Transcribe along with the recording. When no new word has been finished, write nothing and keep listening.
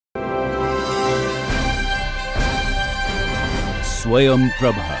Swayam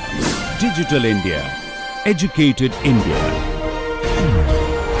Prabha. Digital India. Educated India.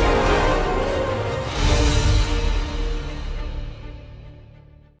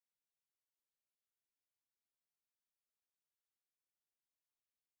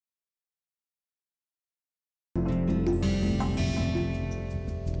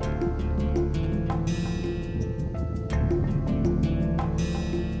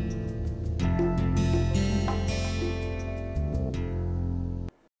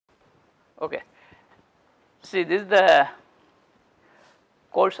 Okay. See, this is the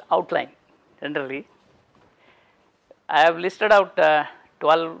course outline generally. I have listed out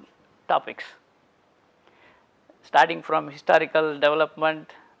 12 topics, starting from historical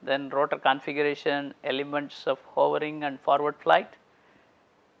development, then rotor configuration, elements of hovering and forward flight,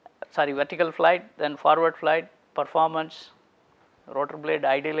 vertical flight, then forward flight, performance, rotor blade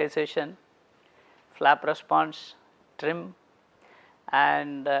idealization, flap response, trim,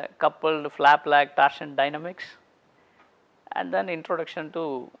 and coupled flap lag torsion dynamics, and then introduction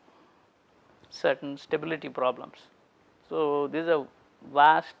to certain stability problems. So, this is a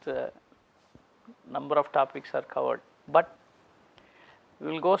vast number of topics are covered, but we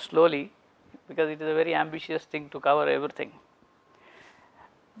will go slowly because it is a very ambitious thing to cover everything.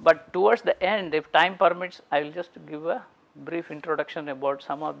 But towards the end, if time permits, I will just give a brief introduction about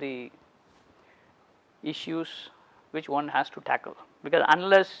some of the issues which one has to tackle, because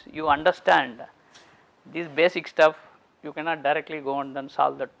unless you understand this basic stuff, you cannot directly go and then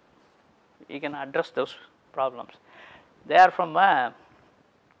solve that, you can address those problems. They are from a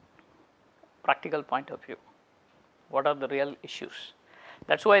practical point of view, what are the real issues.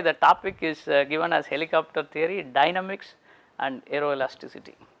 That is why the topic is given as helicopter theory, dynamics and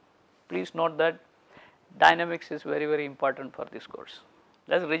aeroelasticity. Please note that dynamics is very, very important for this course.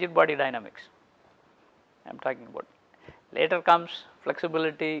 That is rigid body dynamics I am talking about. Later comes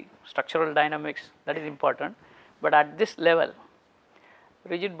flexibility, structural dynamics, that is important, but at this level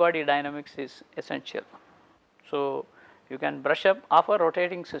rigid body dynamics is essential. So, you can brush up of a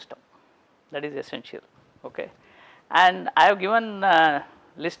rotating system, that is essential. Okay. And I have given a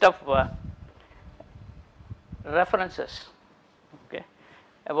list of references, okay,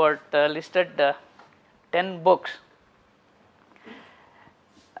 about listed 10 books.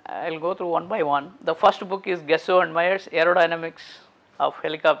 I will go through one by one. The first book is Gesso and Myers, Aerodynamics of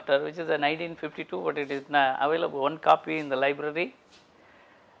Helicopter, which is a 1952, but it is now available, one copy in the library,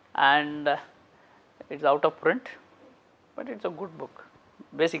 and it is out of print, but it is a good book.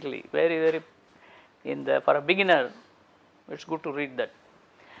 Basically, very, very for a beginner, it is good to read that.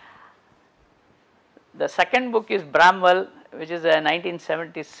 The second book is Bramwell, which is a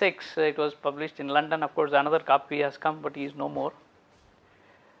 1976. It was published in London. Of course, another copy has come, but he is no more.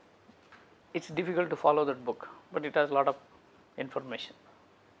 It is difficult to follow that book, but it has a lot of information.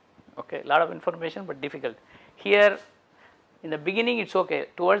 Okay, lot of information, but difficult. Here, in the beginning, it is okay.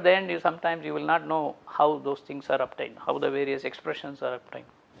 Towards the end, sometimes you will not know how those things are obtained, how the various expressions are obtained.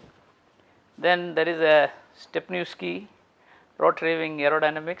 Then there is a Stepniewski, Rotary Wing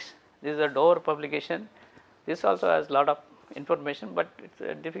Aerodynamics. This is a Dover publication. This also has a lot of information, but it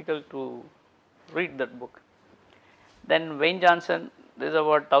is difficult to read that book. Then Wayne Johnson, this is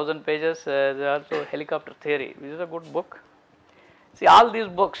about 1000 pages. There is also Helicopter Theory, which is a good book. See, all these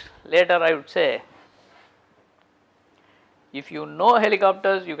books, later I would say, if you know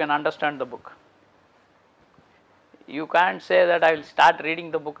helicopters, you can understand the book. You can't say that I will start reading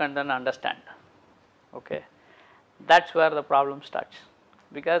the book and then understand. Okay, that is where the problem starts,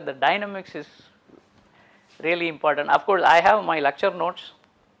 because the dynamics is really important. Of course, I have my lecture notes,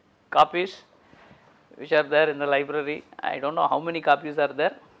 copies, which are there in the library. I do not know how many copies are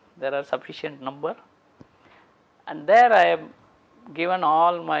there. There are sufficient number, and there I have given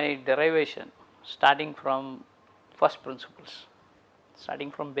all my derivation starting from first principles, starting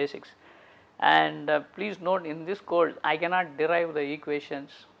from basics. And please note, in this course I cannot derive the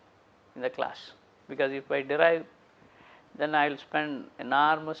equations in the class, because if I derive, then I will spend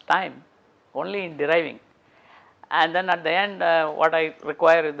enormous time only in deriving, and then at the end what I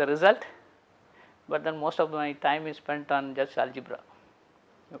require is the result, but then most of my time is spent on just algebra.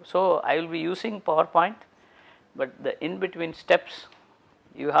 So, I will be using PowerPoint, but the in between steps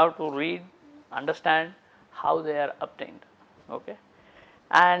you have to read, understand how they are obtained. Okay.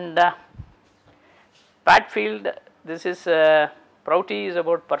 And Padfield, this is Prouty is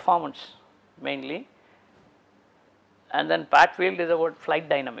about performance mainly, and then Padfield is about flight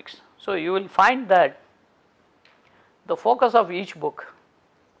dynamics. So, you will find that the focus of each book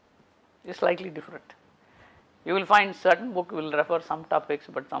is slightly different. You will find certain book will refer some topics,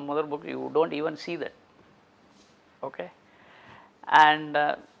 but some other book you do not even see that. Okay. and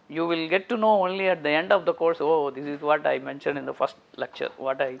you will get to know only at the end of the course, oh, this is what I mentioned in the first lecture,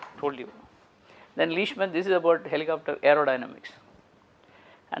 what I told you. Then Leishman, this is about helicopter aerodynamics.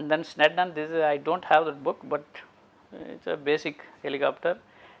 And then Snedden, this is, I don't have that book, but it's a basic helicopter.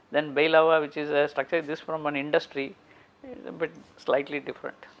 Then Bailava, which is a structure, this from an industry, is a bit slightly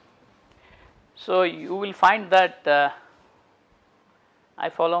different. So you will find that I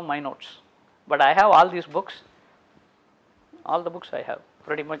follow my notes, but I have all these books, all the books I have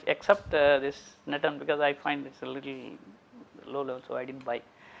pretty much, except this Snedden, because I find it's a little low level, so I didn't buy.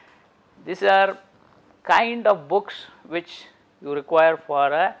 These are kind of books which you require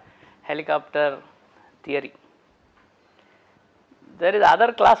for a helicopter theory. There is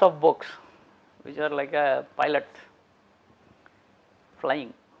other class of books which are like a pilot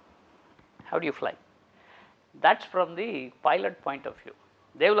flying. How do you fly? That's from the pilot point of view.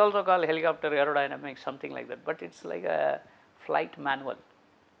 They will also call helicopter aerodynamics, something like that, but it's like a flight manual.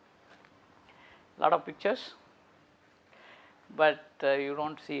 Lot of pictures, but you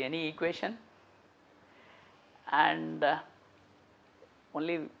don't see any equation and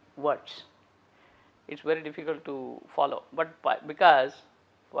only words. It's very difficult to follow, but because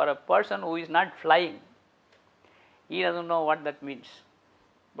for a person who is not flying, he doesn't know what that means.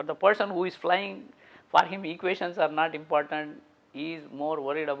 But the person who is flying, for him equations are not important. He is more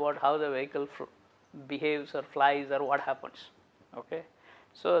worried about how the vehicle behaves or flies or what happens. Okay,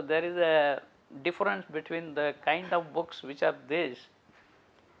 so there is a difference between the kind of books which are this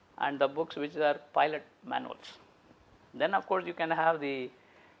and the books which are pilot manuals. Then of course you can have the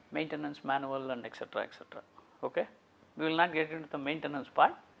maintenance manual and etc. etc. Okay, we will not get into the maintenance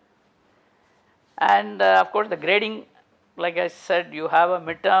part. And of course the grading, like I said, you have a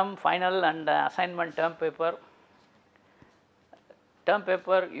midterm, final and assignment term paper. Term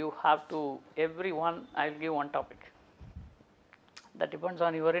paper you have to, every one I will give one topic. That depends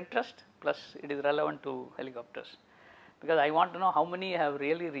on your interest, plus it is relevant to helicopters, because I want to know how many have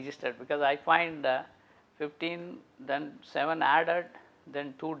really registered, because I find 15, then 7 added,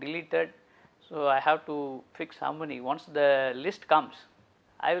 then 2 deleted. So I have to fix how many. Once the list comes,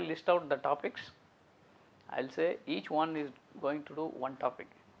 I will list out the topics. I will say each one is going to do one topic,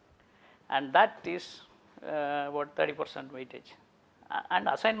 and that is about 30% weightage. And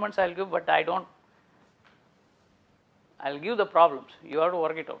assignments I will give, but I don't, I will give the problems, you have to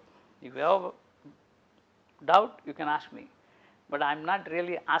work it out. If you have doubt, you can ask me, but I am not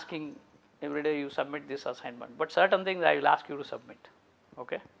really asking every day you submit this assignment, but certain things I will ask you to submit.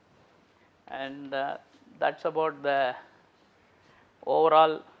 Okay, and that's about the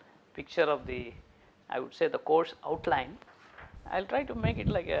overall picture of the, I would say, the course outline. I will try to make it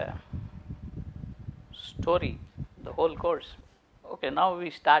like a story, the whole course. Okay, now we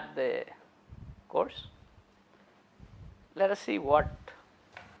start the course. Let us see what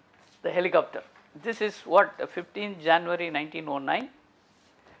the helicopter. This is what 15th January 1909,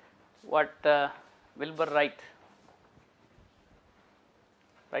 what Wilbur Wright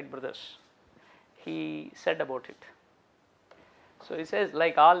brothers, he said about it. So he says,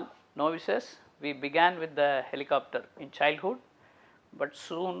 like all novices, we began with the helicopter in childhood, but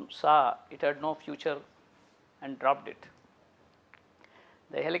soon saw it had no future and dropped it.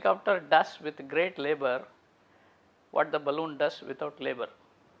 The helicopter does with great labor what the balloon does without labor,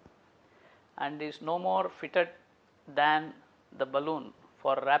 and is no more fitted than the balloon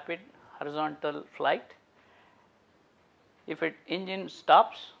for rapid horizontal flight. If its engine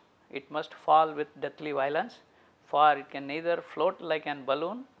stops, it must fall with deathly violence, for it can neither float like an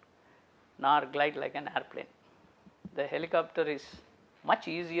balloon nor glide like an airplane. The helicopter is much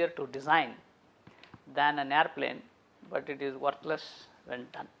easier to design than an airplane, but it is worthless when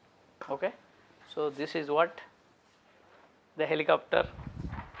done. Okay, so this is what the helicopter.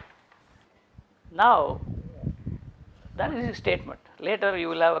 Now that is a statement. Later you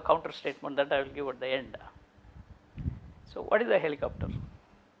will have a counter statement that I will give at the end. So what is the helicopter?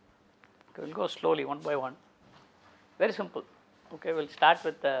 Okay, we will go slowly one by one. Very simple. Okay, we will start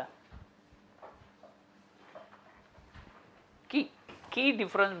with the key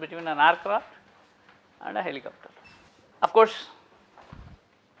difference between an aircraft and a helicopter. Of course,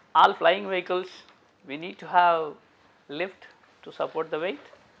 all flying vehicles, we need to have lift to support the weight,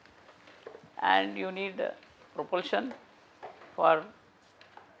 and you need propulsion for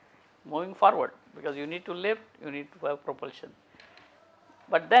moving forward, because you need to lift, you need to have propulsion.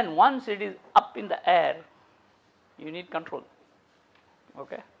 But then once it is up in the air, you need control.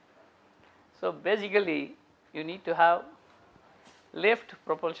 Okay, so basically you need to have lift,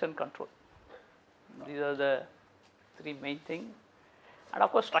 propulsion, control. These are the 3 main things, and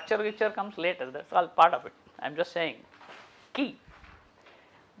of course structure comes later, that's all part of it. I am just saying key.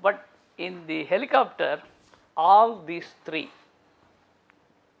 But in the helicopter, all these three,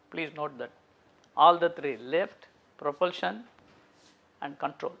 please note that, all the three, lift, propulsion and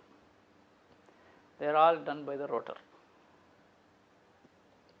control, they are all done by the rotor.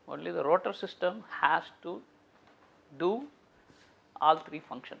 Only the rotor system has to do all three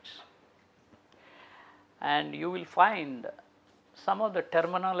functions. And you will find some of the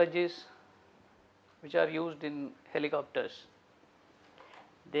terminologies which are used in helicopters,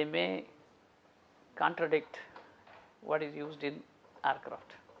 they may contradict what is used in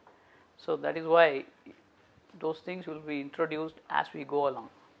aircraft. So that is why those things will be introduced as we go along,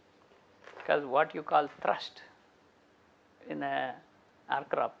 because what you call thrust in a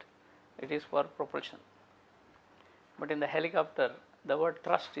aircraft, it is for propulsion, but in the helicopter the word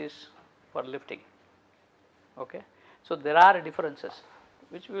thrust is for lifting. Okay. So there are differences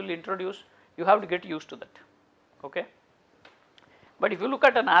which we will introduce, you have to get used to that. Okay. But if you look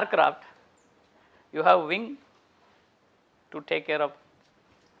at an aircraft, you have wing to take care of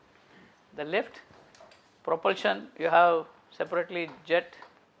the lift, propulsion you have separately jet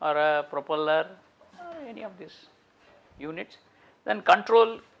or a propeller or any of these units, then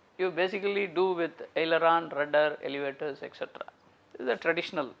control you basically do with aileron, rudder, elevators, etc. This is a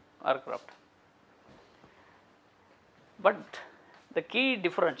traditional aircraft. But the key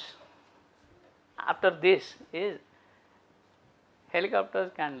difference after this is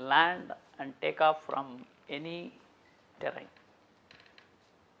helicopters can land and take off from any terrain.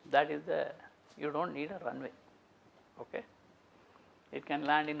 That is the, you don't need a runway. Okay. It can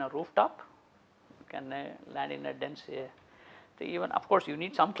land in a rooftop, you can land in a dense area. Even of course you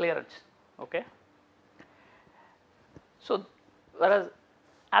need some clearance. Okay. So whereas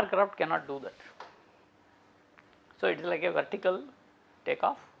aircraft cannot do that. So it is like a vertical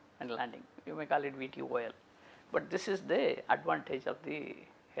takeoff and landing, you may call it VTOL, but this is the advantage of the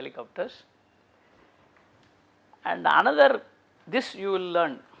helicopters. And another, this you will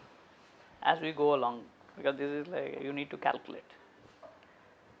learn as we go along, because this is like you need to calculate.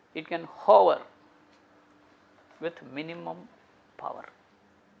 It can hover with minimum power,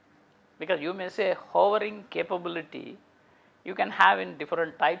 because you may say hovering capability you can have in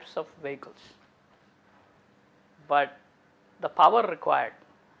different types of vehicles, but the power required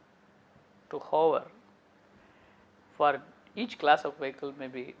to hover for each class of vehicle may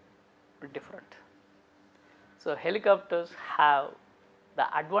be different. So helicopters have the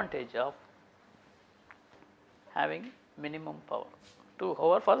advantage of having minimum power to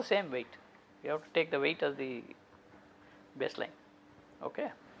hover for the same weight. You have to take the weight as the baseline.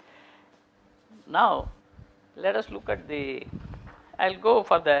 Okay. Now let us look at the, I will go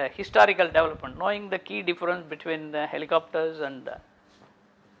for the historical development, knowing the key difference between the helicopters and the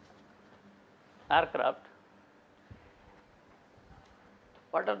aircraft.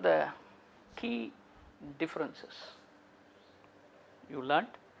 What are the key differences you learnt?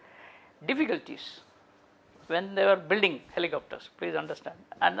 Difficulties when they were building helicopters, please understand,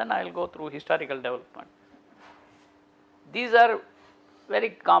 and then I will go through historical development. These are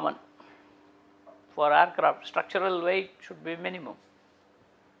very common for aircraft. Structural weight should be minimum.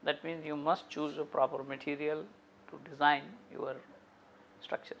 That means you must choose a proper material to design your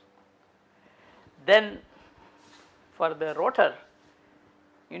structure. Then for the rotor,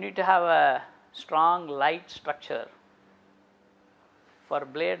 you need to have a strong light structure for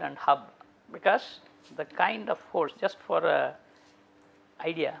blade and hub, because the kind of force, just for a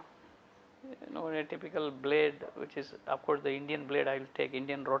idea, you know, a typical blade, which is of course the Indian blade, I will take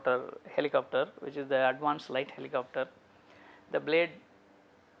Indian rotor helicopter, which is the advanced light helicopter. The blade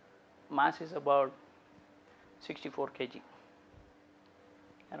mass is about 64 kg,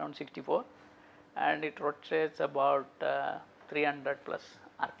 around 64, and it rotates about 300 plus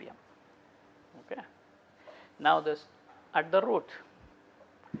RPM. Okay. Now this at the root,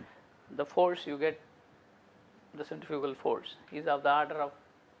 the force you get, the centrifugal force is of the order of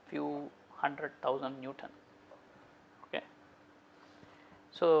few 100,000 Newton. Okay.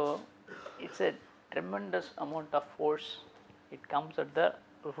 So it's a tremendous amount of force, it comes at the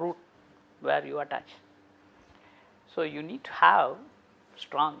root where you attach. So you need to have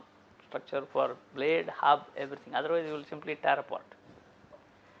strong structure for blade, hub, everything, otherwise you will simply tear apart.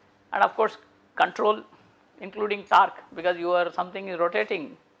 And of course control, including torque, because something is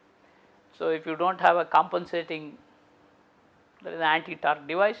rotating. So if you don't have a compensating, there is an anti-torque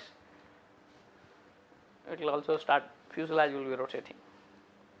device, it will also start, fuselage will be rotating.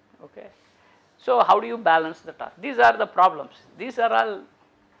 Okay. So how do you balance the torque? These are the problems. These are all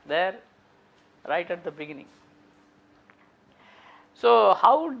there right at the beginning. So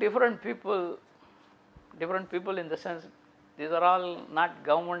how different people in the sense, These are all not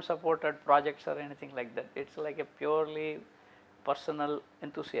government supported projects or anything like that. It's like a purely personal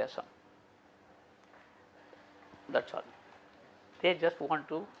enthusiasm. That's all. They just want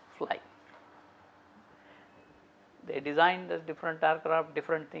to fly. They designed this different aircraft,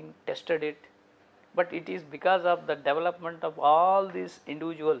 different thing, tested it, but it is because of the development of all these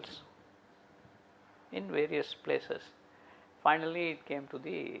individuals in various places. Finally, it came to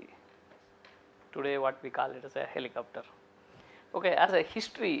the today what we call it as a helicopter. Okay, as a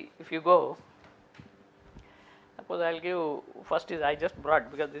history, if you go, suppose I will give first is I just brought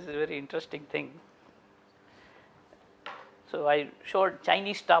because this is a very interesting thing. So I showed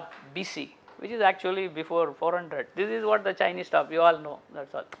Chinese top BC, which is actually before 400. This is what the Chinese top, you all know,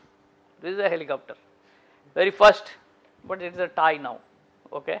 that's all. This is a helicopter, very first, but it is a toy now,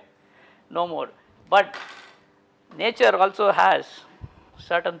 okay, no more. But nature also has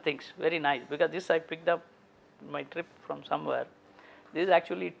certain things very nice, because this I picked up my trip from somewhere. This is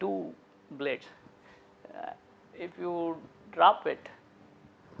actually two blades. If you drop it,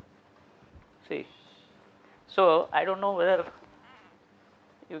 see, so I don't know whether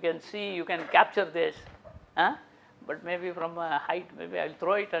you can see, you can capture this, but maybe from a height, maybe I will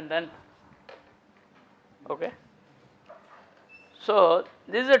throw it and then, okay. So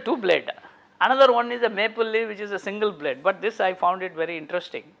this is a two blade. Another one is a maple leaf, which is a single blade, but this I found it very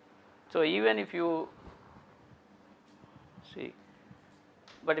interesting. So even if you see,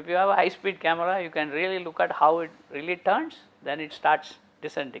 but if you have a high speed camera, you can really look at how it really turns, then it starts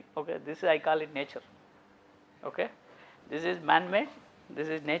descending. Okay, this is, I call it nature. Okay, this is man made, this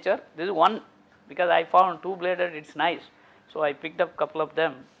is nature. This is one, because I found two bladed, it's nice, so I picked up couple of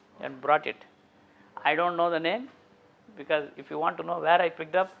them and brought it. I don't know the name, because if you want to know where I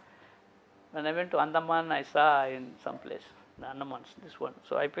picked up, when I went to Andaman, I saw in some place the Andamans, this one,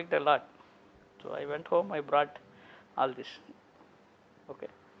 so I picked a lot. So I went home, I brought all this. Okay,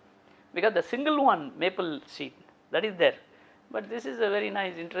 because the single one maple seed, that is there, but this is a very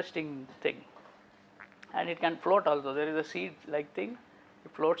nice interesting thing, and it can float also. There is a seed like thing,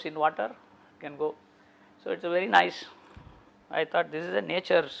 it floats in water, can go. So it's a very nice, I thought this is a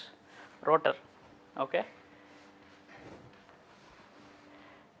nature's rotor. Okay,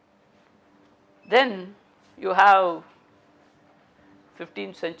 then you have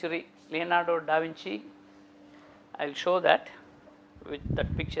 15th century Leonardo da Vinci. I will show that with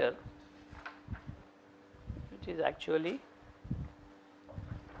that picture, which is actually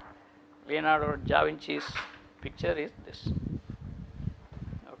Leonardo da Vinci's picture is this.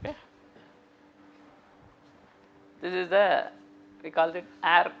 Okay, this is the, we call it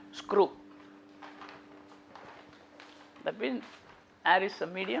air screw. That means air is a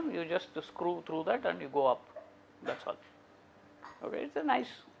medium, you just screw through that and you go up, that's all. Okay, it's a nice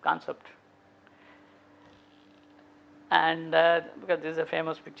concept. And because this is a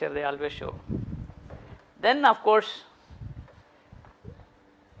famous picture they always show. Then of course,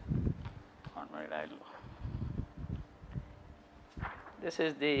 this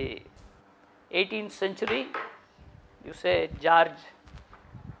is the 18th century, you say George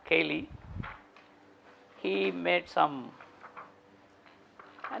Cayley, he made some,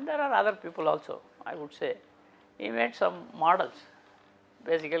 and there are other people also, I would say, he made some models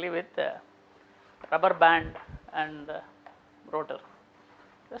basically with rubber band and rotor,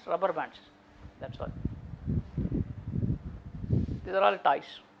 just rubber bands, that's all. These are all toys.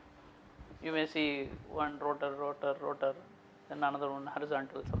 You may see one rotor, then another one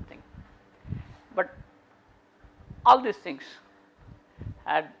horizontal something. But all these things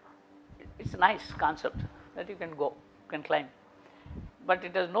had, it's a nice concept that you can go, you can climb. But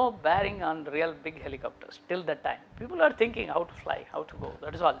it has no bearing on real big helicopters till that time. People are thinking how to fly, how to go,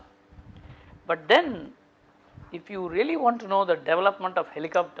 that is all. But then, if you really want to know the development of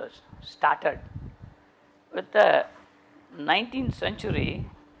helicopters started with the 19th century,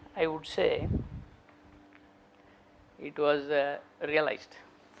 I would say it was realized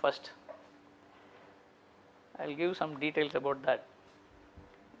first. I will give some details about that.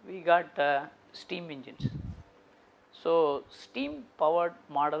 We got steam engines. So steam powered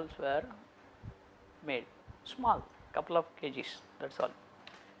models were made, small, couple of kgs, that's all.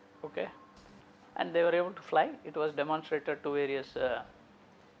 Okay, and they were able to fly. It was demonstrated to various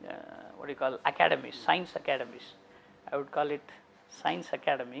what do you call, academies, science academies. I would call it science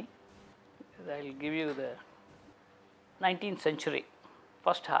academy. I will give you the 19th century,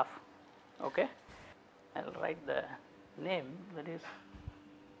 first half. Okay, I will write the name, that is,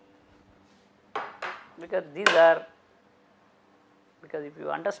 because these are, because if you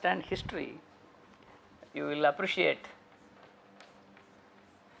understand history, you will appreciate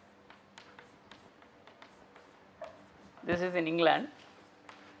This is in England.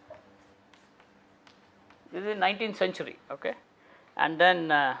 This is 19th century, okay, and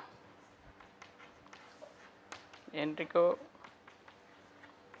then Enrico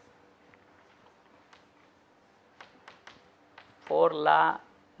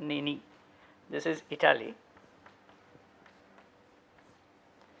Forlanini. This is Italy.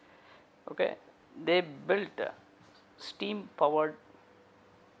 Okay, they built steam powered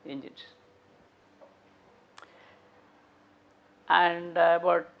engines, and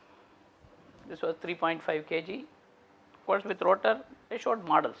about this was 3.5 kg. Of course, with rotor they showed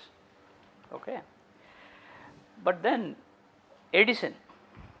models. Okay, but then Edison,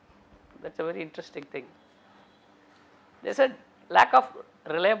 that's a very interesting thing. They said lack of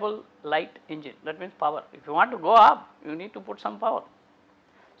reliable light engine, that means power. If you want to go up, you need to put some power.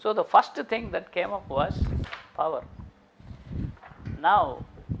 So the first thing that came up was power. Now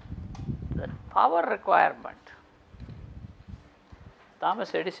the power requirement,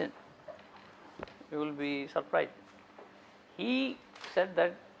 Thomas Edison, you will be surprised. He said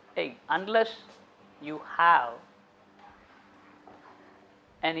that, hey, unless you have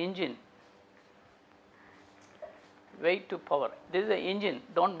an engine, weight to power, this is the engine,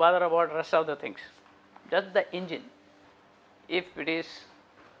 don't bother about rest of the things, just the engine. If it is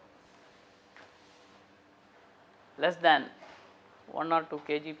less than 1 or 2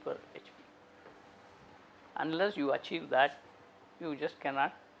 kg per HP, unless you achieve that, you just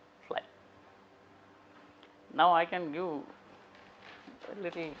cannot fly. Now I can give a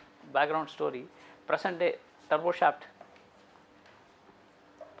little background story. Present day turboshaft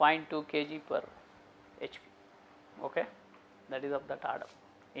 0.2 kg per HP, okay, that is of that order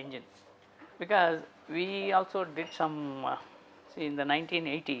engine. Because we also did some see in the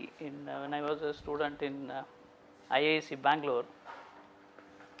 1980 when I was a student in IIT Bangalore,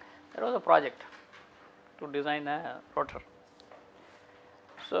 there was a project to design a rotor.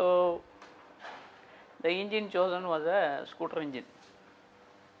 So the engine chosen was a scooter engine,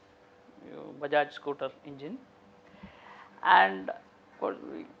 Bajaj scooter engine, and of course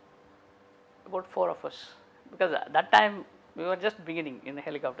about 4 of us, because at that time we were just beginning in the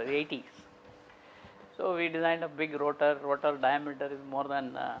helicopter, the 80s. So we designed a big rotor. Rotor diameter is more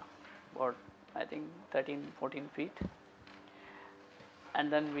than about I think 13-14 feet,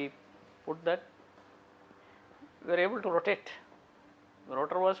 and then we put that. We were able to rotate. The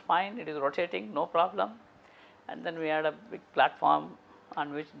rotor was fine, it is rotating, no problem. And then we had a big platform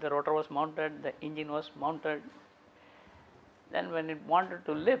on which the rotor was mounted, the engine was mounted. Then when it wanted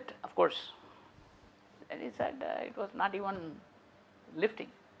to lift, of course, then he said it was not even lifting,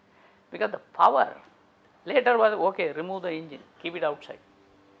 because the power later was okay, remove the engine, keep it outside.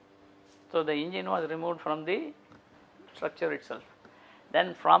 So the engine was removed from the structure itself.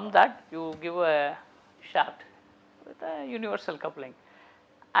 Then from that you give a shaft with a universal coupling,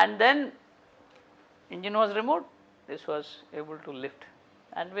 and then engine was removed, this was able to lift.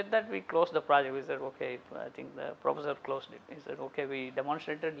 And with that we closed the project. We said okay, I think the professor closed it. He said okay, we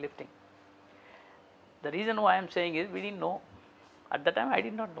demonstrated lifting. The reason why I am saying is we didn't know. At the time I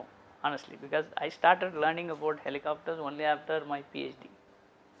did not know, honestly, because I started learning about helicopters only after my PhD.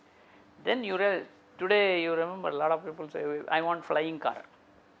 Then today you remember a lot of people say, I want flying car.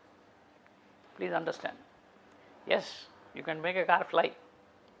 Please understand, yes, you can make a car fly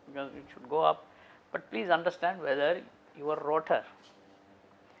because it should go up, but please understand whether your rotor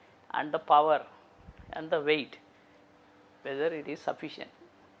and the power and the weight, whether it is sufficient.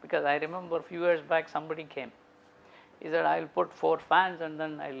 Because I remember a few years back somebody came, he said I will put 4 fans and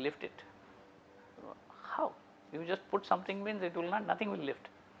then I will lift it. How? You just put something means it will not, nothing will lift.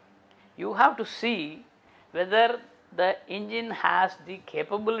 You have to see whether the engine has the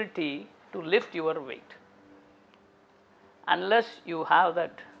capability to lift your weight. Unless you have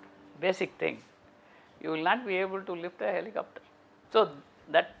that basic thing, you will not be able to lift a helicopter. So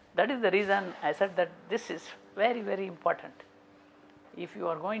that is the reason I said that this is very, very important if you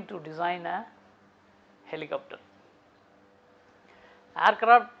are going to design a helicopter.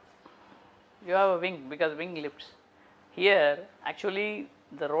 Aircraft, you have a wing because wing lifts. Here actually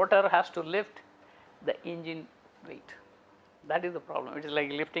the rotor has to lift the engine weight. That is the problem. It is like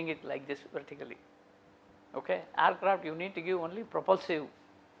lifting it like this vertically. Okay, aircraft you need to give only propulsive,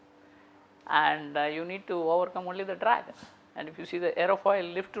 and you need to overcome only the drag. And if you see the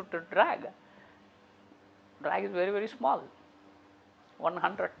aerofoil lift to drag is very, very small,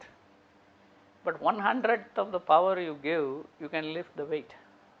 1/100th. But 1/100th of the power you give, you can lift the weight.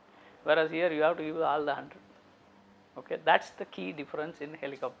 Whereas here you have to give all the 100. Okay, that's the key difference in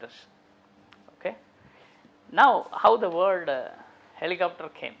helicopters. Okay. Now, how the word helicopter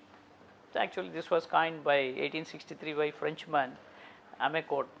came? Actually, this was coined by 1863 by Frenchman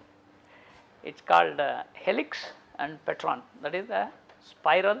Amécourt. It's called helix and petron, that is the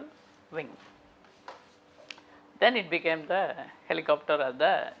spiral wing. Then it became the helicopter as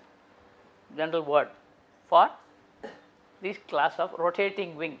the general word for this class of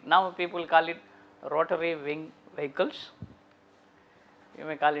rotating wing. Now people call it rotary wing vehicles. You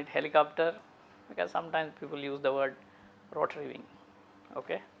may call it helicopter because sometimes people use the word rotary wing.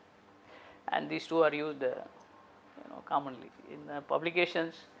 Okay, and these two are used commonly in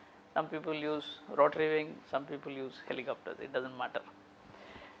publications. Some people use rotary wing, some people use helicopters, it does not matter.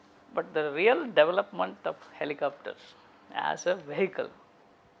 But the real development of helicopters as a vehicle,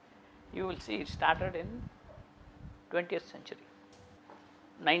 you will see it started in 20th century.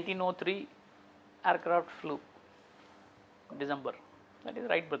 1903 aircraft flew, December, that is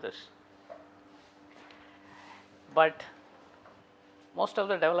Wright brothers. But most of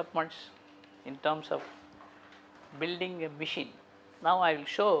the developments in terms of building a machine, now I will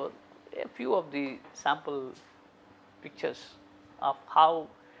show a few of the sample pictures of how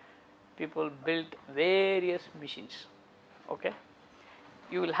people built various machines. Okay,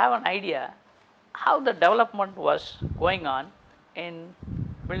 you will have an idea how the development was going on in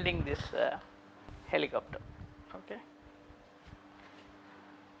building this helicopter. Okay,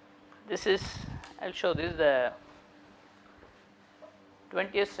 this is, I will show, this is the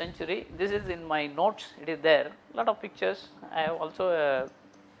 20th century. This is in my notes, it is there, a lot of pictures. I have also a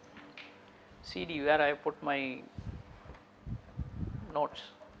CD where I put my notes.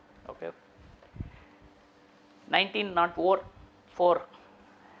 Okay, 1904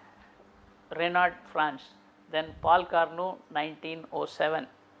 Renault, France. Then Paul Carnot 1907.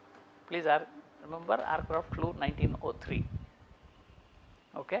 Please remember, aircraft flew 1903.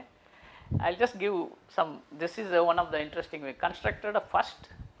 Okay, I will just give some. This is one of the interesting way. Constructed a first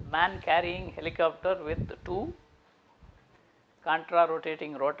man carrying helicopter with two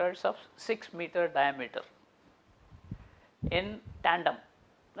contra-rotating rotors of 6-meter diameter in tandem,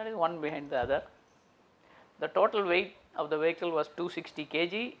 that is one behind the other. The total weight of the vehicle was 260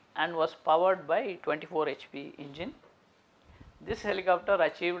 kg and was powered by 24 HP engine. This helicopter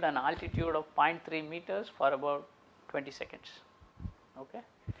achieved an altitude of 0.3 meters for about 20 seconds. Okay,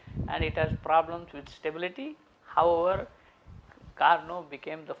 and it has problems with stability. However, Carnot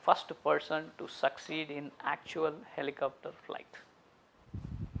became the first person to succeed in actual helicopter flight.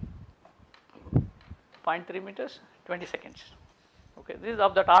 0.3 meters, 20 seconds. Okay, this is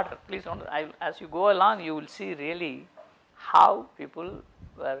of that order. Please don't, as you go along, you will see really how people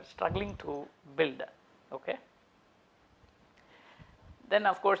were struggling to build. Okay. Then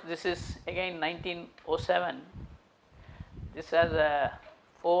of course this is again 1907. This has a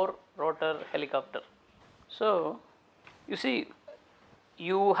 4-rotor helicopter. So you see,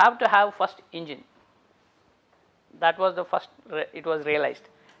 you have to have first engine. That was the first, it was realized.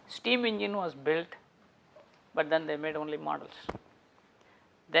 Steam engine was built, but then they made only models.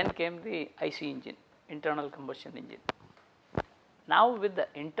 Then came the IC engine, internal combustion engine. Now with the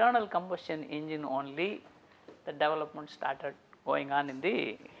internal combustion engine only, the development started going on in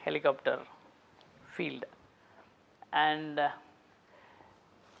the helicopter field. And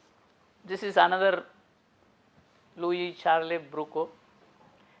this is another Louis Charles Bruco.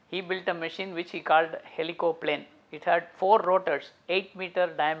 He built a machine which he called helicoplane. It had 4 rotors,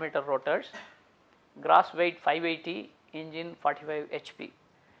 8-meter diameter rotors, gross weight 580, engine 45 HP.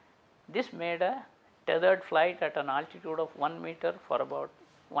 This made a tethered flight at an altitude of 1 meter for about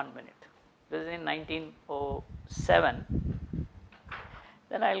 1 minute. This is in 1907.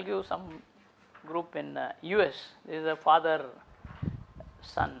 Then I will give some group in US. This is a father-son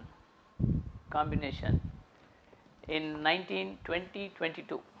combination. In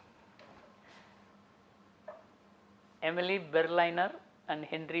 1920-22, Emily Berliner and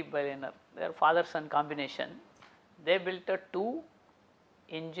Henry Berliner, their father-son combination, they built a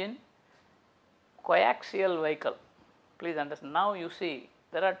 2-engine coaxial vehicle. Please understand, now you see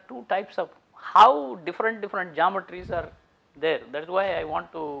there are 2 types of, how different geometries are there. That is why I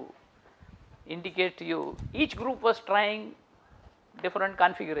want to indicate to you, each group was trying different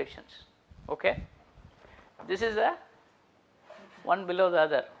configurations. Okay, this is a one below the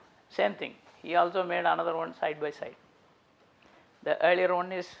other, same thing. He also made another one side by side. The earlier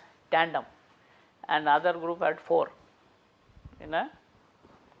one is tandem, and other group had 4 in a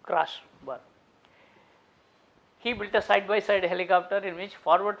cross bar. He built a side by side helicopter in which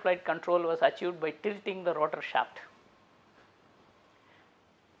forward flight control was achieved by tilting the rotor shaft.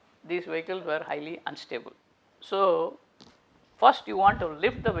 These vehicles were highly unstable. So first you want to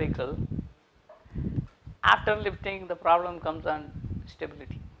lift the vehicle. After lifting, the problem comes on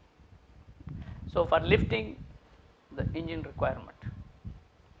stability. So, for lifting, the engine requirement.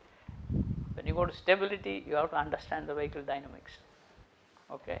 When you go to stability, you have to understand the vehicle dynamics.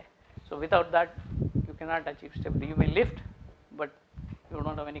 Okay. So, without that you cannot achieve stability. You may lift, but you do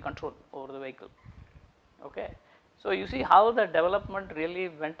not have any control over the vehicle. Okay. So, you see how the development really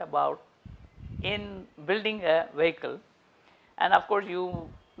went about in building a vehicle, and of course you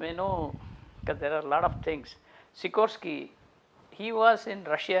may know, because there are a lot of things. Sikorsky, he was in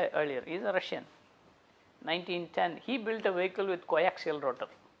Russia earlier, he is a Russian. 1910, he built a vehicle with coaxial rotor.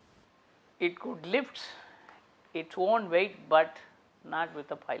 It could lift its own weight, but not with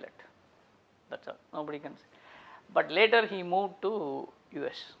a pilot. That's all, nobody can say. But later he moved to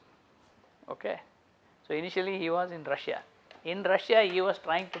US. Okay. So, initially he was in Russia. In Russia he was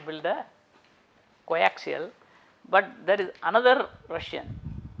trying to build a coaxial, but there is another Russian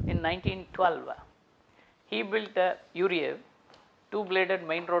in 1912. He built a Uriev, two-bladed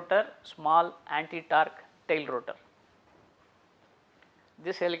main rotor, small anti-torque tail rotor.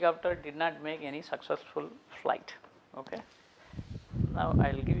 This helicopter did not make any successful flight. Okay. Now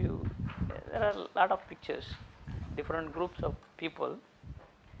I will give you, there are a lot of pictures, different groups of people,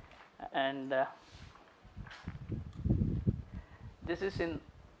 and this is in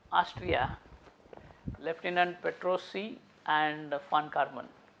Austria. Lieutenant Petrossi and von Karman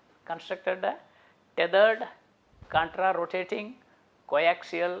constructed a tethered, contra-rotating,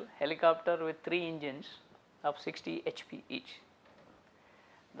 coaxial helicopter with 3 engines of 60 HP each.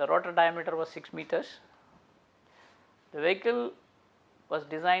 The rotor diameter was 6 meters. The vehicle was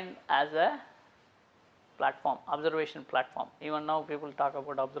designed as a platform, observation platform. Even now people talk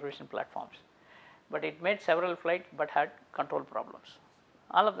about observation platforms, but it made several flights but had control problems.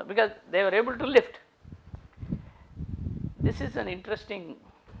 All of them, because they were able to lift. This is an interesting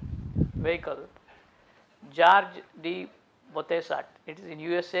vehicle, George D. Botesat. It is in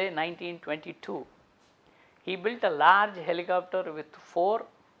USA, 1922. He built a large helicopter with 4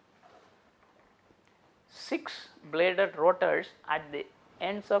 6-bladed rotors at the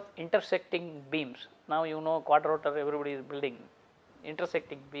ends of intersecting beams. Now you know quad rotor, everybody is building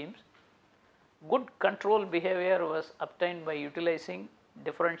intersecting beams. Good control behavior was obtained by utilizing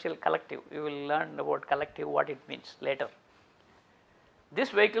differential collective. We will learn about collective, what it means later.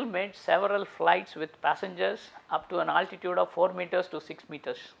 This vehicle made several flights with passengers up to an altitude of 4 meters to 6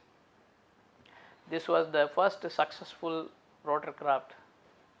 meters. This was the first successful rotorcraft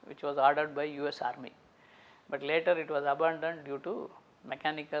which was ordered by US Army, but later it was abandoned due to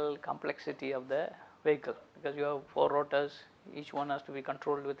mechanical complexity of the vehicle, because you have 4 rotors, each one has to be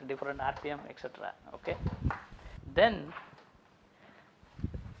controlled with different RPM, etc. Okay. Then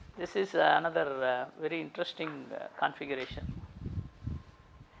this is another very interesting configuration.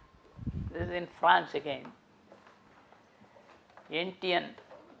 This is in France again. Etienne,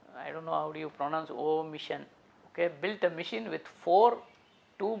 I don't know how do you pronounce O mission. Okay, built a machine with 4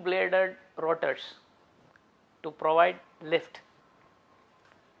 two-bladed rotors to provide lift.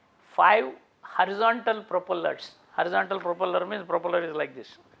 5 horizontal propellers. Horizontal propeller means propeller is like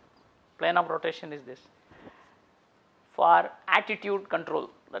this. Plane of rotation is this. For attitude control,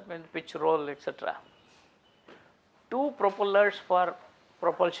 that means pitch roll, etc. 2 propellers for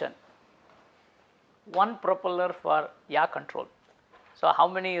propulsion. 1 propeller for yaw control. So how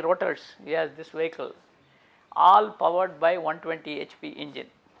many rotors? Yes, this vehicle, all powered by 120 HP engine.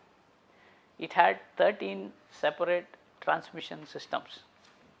 It had 13 separate transmission systems.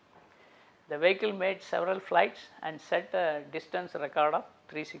 The vehicle made several flights and set a distance record of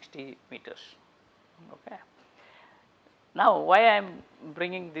 360 meters. Okay. Now why I am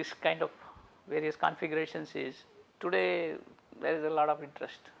bringing this kind of various configurations is, today there is a lot of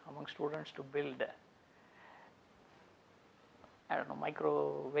interest among students to build, I don't know,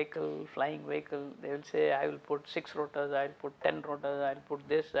 micro vehicle, flying vehicle. They will say, I will put 6 rotors, I will put 10 rotors, I will put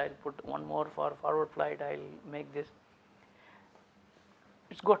this, I will put 1 more for forward flight, I will make this.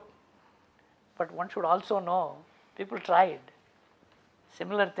 It's good, but one should also know, people tried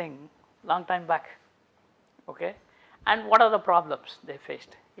similar thing long time back, okay, and what are the problems they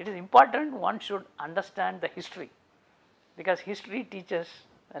faced. It is important one should understand the history, because history teaches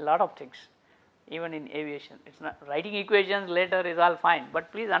a lot of things. Even in aviation, it's not writing equations later is all fine, but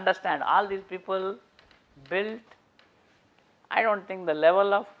please understand, all these people built, I don't think the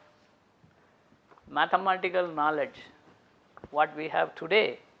level of mathematical knowledge what we have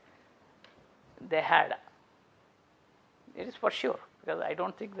today they had. It is for sure, because I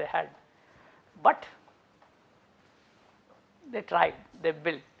don't think they had, but they tried, they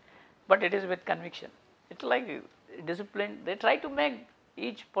built, but it is with conviction. It's like discipline. They try to make,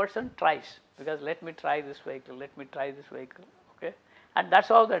 each person tries, because let me try this vehicle, let me try this vehicle, okay, and that's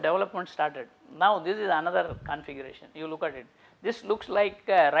how the development started. Now this is another configuration. You look at it. This looks like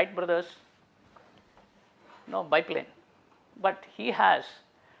Wright brothers, biplane, but he has.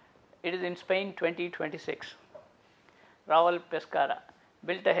 It is in Spain 2026. Raul Pescara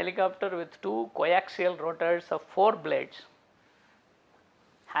built a helicopter with 2 coaxial rotors of 4 blades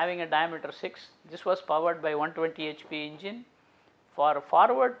having a diameter 6. This was powered by 120 HP engine. For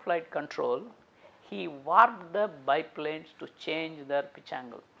forward flight control, he warped the biplanes to change their pitch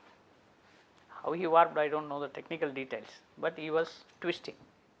angle. How he warped, I don't know the technical details, but he was twisting.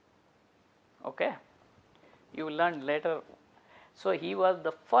 Okay, you will learn later. So he was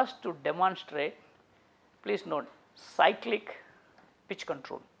the first to demonstrate, please note, cyclic pitch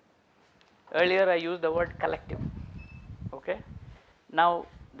control. Earlier I used the word collective. Okay, now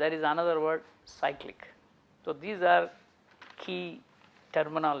there is another word, cyclic. So these are key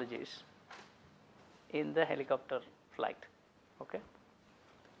terminologies in the helicopter flight. Okay.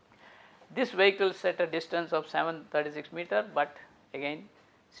 This vehicle set a distance of 736 meter, but again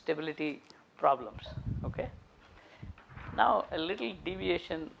stability problems. Okay. Now a little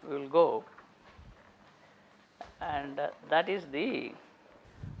deviation will go, and that is the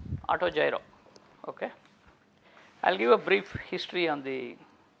autogyro. Okay. I will give a brief history on the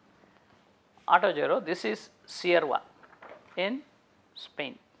autogyro. This is Sierra in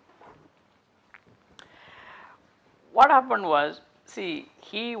Spain. What happened was, see,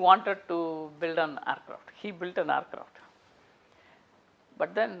 he wanted to build an aircraft. He built an aircraft,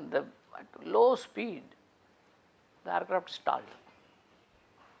 but then at low speed, the aircraft stalled.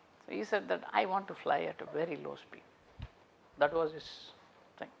 So he said that I want to fly at a very low speed. That was his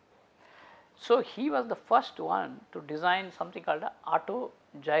thing. So he was the first one to design something called an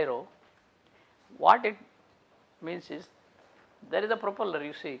autogyro. What it means is, there is a propeller,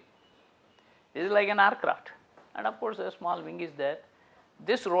 you see. This is like an aircraft, and of course a small wing is there.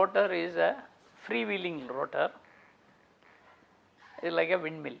 This rotor is a freewheeling rotor. It is like a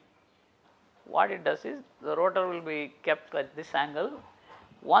windmill. What it does is, the rotor will be kept at this angle.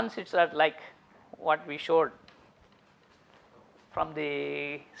 Once it's at like what we showed from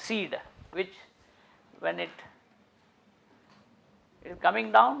the seed, which when it is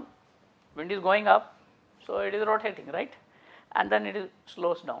coming down, wind is going up, so it is rotating, right? And then it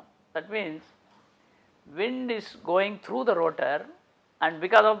slows down. That means wind is going through the rotor, and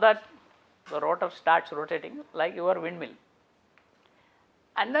because of that the rotor starts rotating like your windmill.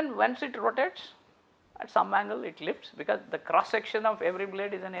 And then once it rotates, at some angle it lifts, because the cross section of every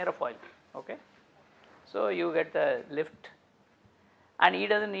blade is an aerofoil. Okay, so you get the lift, and he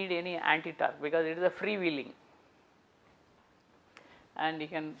doesn't need any anti-torque because it is a freewheeling, and he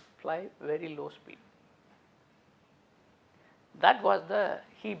can fly very low speed. That was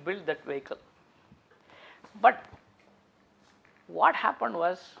he built that vehicle. But what happened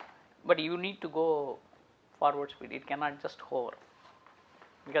was, but you need to go forward speed, it cannot just hover,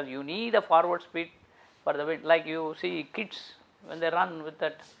 because you need a forward speed for the wind. Like you see kids when they run with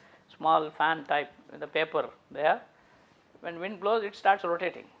that small fan type in the paper there, when wind blows it starts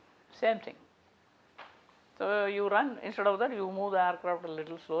rotating, same thing. So you run, instead of that you move the aircraft a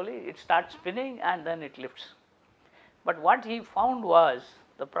little slowly, it starts spinning and then it lifts. But what he found was,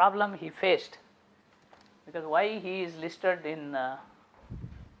 the problem he faced, because why he is listed in,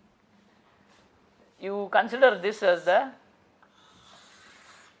 you consider this as the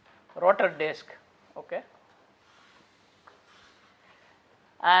rotor disc, okay,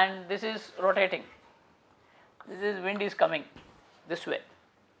 and this is rotating, this is wind is coming this way.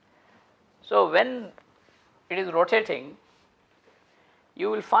 So when it is rotating,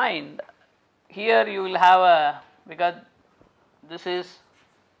 you will find here you will have a, because this is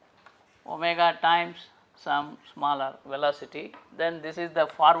omega times some smaller velocity, then this is the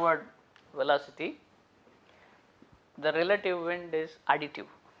forward velocity, the relative wind is additive,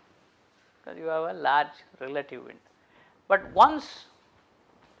 because you have a large relative wind. But once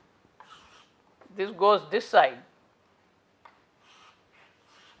this goes this side,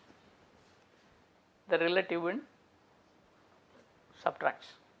 the relative wind subtracts.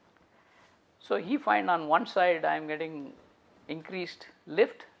 So he find on one side I am getting increased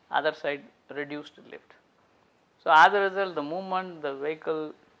lift, other side reduced lift. So as a result, the moment the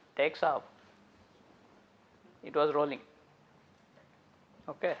vehicle takes off, it was rolling.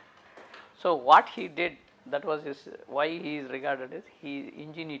 Okay. So what he did, that was his, why he is regarded as his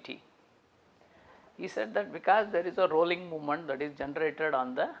ingenuity. He said that because there is a rolling movement that is generated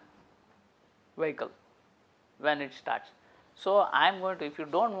on the vehicle when it starts. So I am going to, if you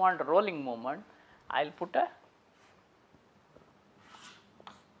don't want rolling movement, I will put a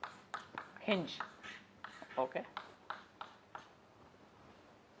hinge. Okay.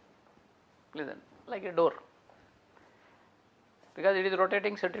 listen, like a door. Because it is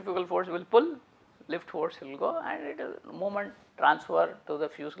rotating, centrifugal force will pull, lift force will go, and it is moment transfer to the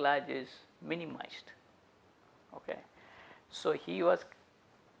fuselage is minimized. Okay. So he was,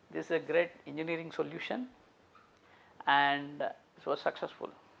 this is a great engineering solution, and it was successful.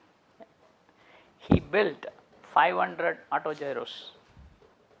 He built 500 autogyros.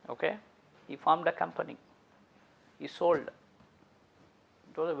 Okay. He formed a company. He sold.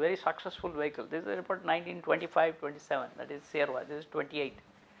 It was a very successful vehicle. This is about 1925-27. That is Sierra. This is 28.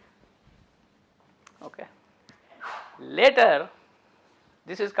 Okay. Later,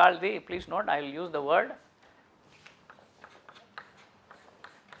 this is called the. Please note, I will use the word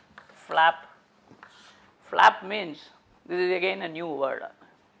flap. Flap means, this is again a new word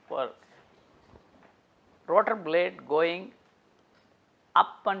for rotor blade going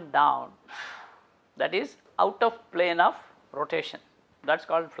up and down, that is out of plane of rotation, that is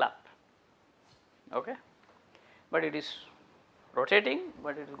called flap. Okay. But it is rotating,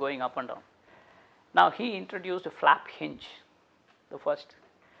 but it is going up and down. Now he introduced a flap hinge, the first,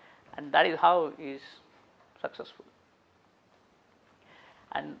 and that is how he is successful,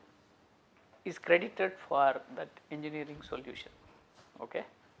 and is credited for that engineering solution. Okay.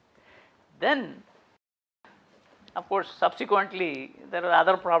 Then of course subsequently there are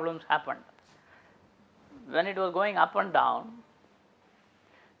other problems happened. When it was going up and down,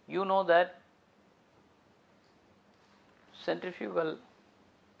 you know that centrifugal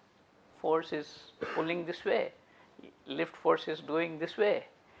force is pulling this way, lift force is doing this way,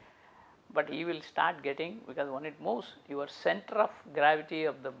 but you will start getting, because when it moves, your center of gravity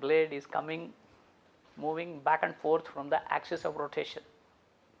of the blade is moving back and forth from the axis of rotation.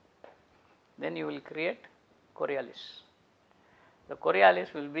 Then you will create Coriolis. The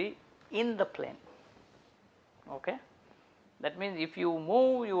Coriolis will be in the plane. Okay. That means if you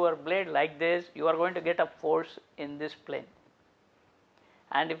move your blade like this, you are going to get a force in this plane,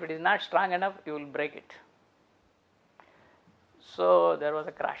 and if it is not strong enough, you will break it. So there was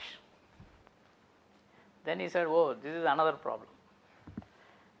a crash. Then he said, oh, this is another problem.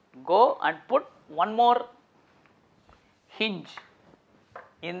 Go and put one more hinge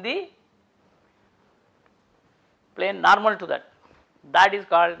in the plane normal to that. That is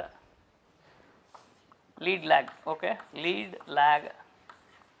called lead lag. Okay, lead lag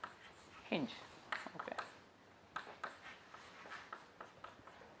hinge. Okay.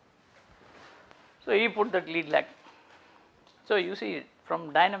 So he put that lead lag. So you see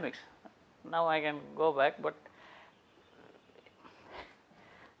from dynamics, now I can go back, but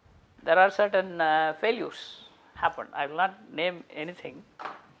there are certain failures happen. I will not name anything.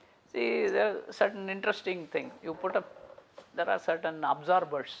 See, there are certain interesting things. You put up, there are certain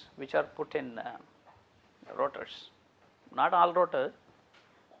absorbers which are put in rotors. Not all rotors.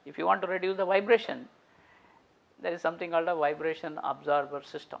 If you want to reduce the vibration, there is something called a vibration absorber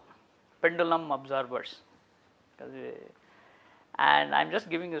system, pendulum absorbers. And I am just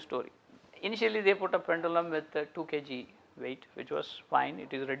giving a story. Initially they put a pendulum with 2 kg weight, which was fine,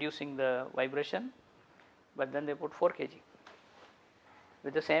 it is reducing the vibration, but then they put 4 kg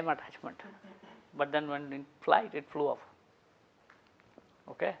with the same attachment, but then when in flight it flew off.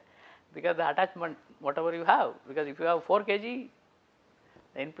 Okay. Because the attachment, whatever you have, because if you have 4 kg,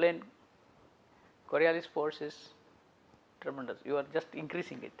 the in-plane Coriolis force is tremendous, you are just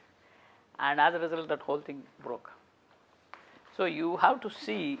increasing it, and as a result that whole thing broke. So you have to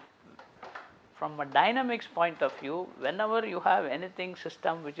see from a dynamics point of view, whenever you have anything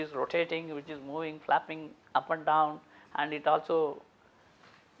system which is rotating, which is moving, flapping up and down, and it also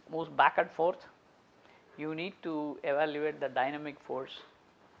moves back and forth, you need to evaluate the dynamic force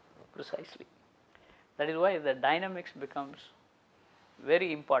precisely. That is why the dynamics becomes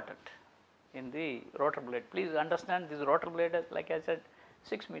very important in the rotor blade. Please understand, this rotor blade is, like I said,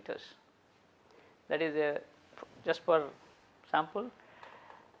 6 meters. That is a, just for sample,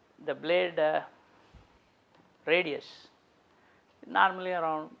 the blade radius normally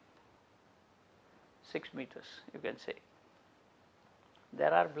around 6 meters, you can say.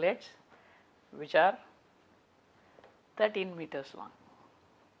 There are blades which are 13 meters long.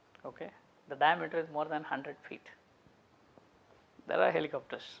 Okay. The diameter is more than 100 feet. There are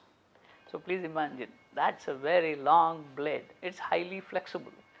helicopters. So please imagine, that's a very long blade. It's highly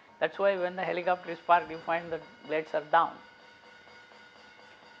flexible. That's why when the helicopter is parked, you find that blades are down.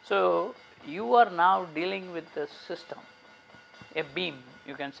 So you are now dealing with a system, a beam,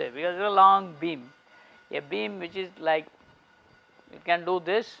 you can say, because it's a long beam, a beam which is like, it can do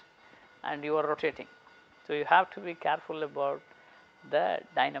this and you are rotating. So you have to be careful about the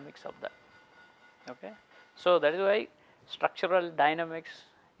dynamics of that. Okay. So that is why structural dynamics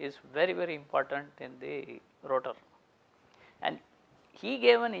is very, very important in the rotor, and he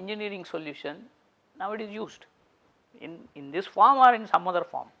gave an engineering solution. Now it is used in this form or in some other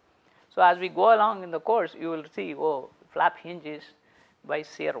form. So as we go along in the course, you will see, oh, flap hinge is by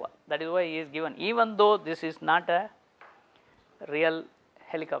Sierra. That is why he is given, even though this is not a real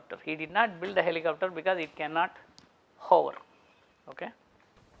helicopter. He did not build a helicopter because it cannot hover. Okay.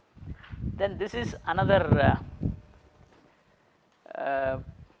 Then this is another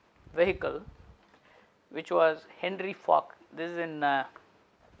vehicle which was Henry Fock. This is in I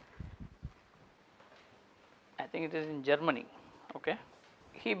think it is in Germany. Okay.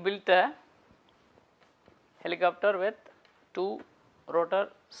 He built a helicopter with two rotor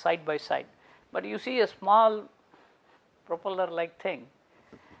side by side, but you see a small propeller like thing.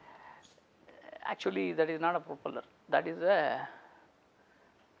 Actually that is not a propeller, that is a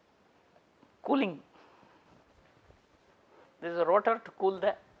cooling. This is a rotor to cool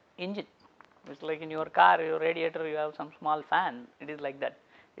the engine. It's like in your car, your radiator, you have some small fan, it is like that.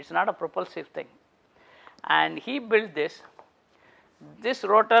 It is not a propulsive thing. And he built this. This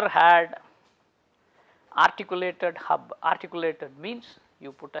rotor had articulated hub. Articulated means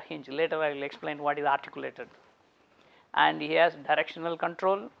you put a hinge. Later I will explain what is articulated. And he has directional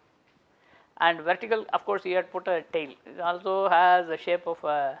control and vertical. Of course, he had put a tail. It also has the shape of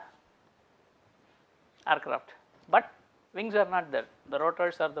a aircraft, but wings are not there. The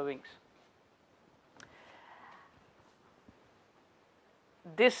rotors are the wings.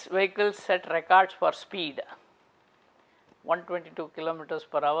 This vehicle set records for speed, 122 kilometers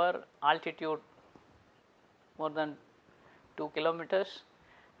per hour, altitude more than 2 kilometers,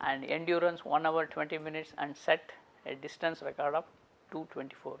 and endurance 1 hour 20 minutes, and set a distance record of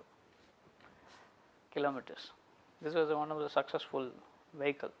 224 kilometers. This was one of the successful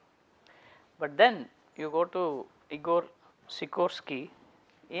vehicle. But then you go to Igor Sikorsky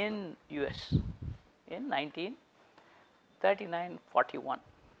in US in 1939-41.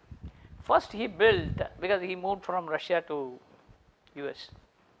 First he built, because he moved from Russia to US,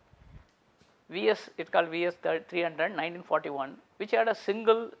 VS, it's called VS 300 1941, which had a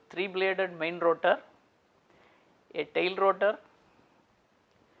single 3-bladed main rotor, a tail rotor.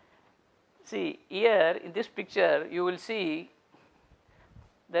 See here in this picture you will see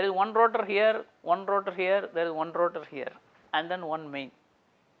there is one rotor here, one rotor here, there is one rotor here, and then one main.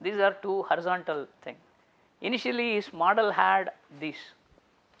 These are two horizontal things. Initially his model had these.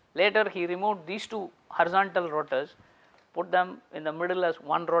 Later he removed these two horizontal rotors, put them in the middle as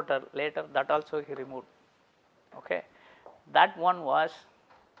one rotor. Later that also he removed. Okay. That one was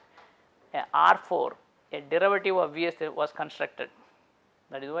a R4, a derivative of VS was constructed.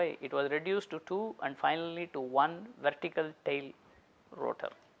 That is why it was reduced to 2 and finally to 1 vertical tail rotor.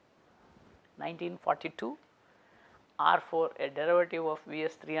 1942, R4, a derivative of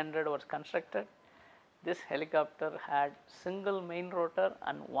VS 300 was constructed. This helicopter had single main rotor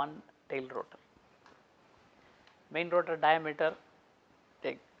and 1 tail rotor. Main rotor diameter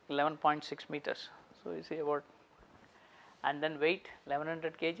take 11.6 meters. So you see about, and then weight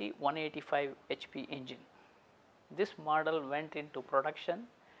 1100 kg, 185 HP engine. This model went into production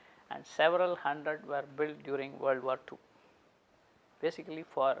and several hundred were built during World War II, basically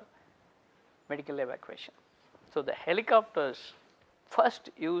for medical evacuation. So the helicopters first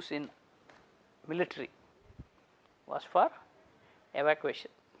use in military was for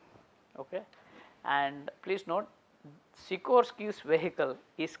evacuation. Okay. And please note, Sikorsky's vehicle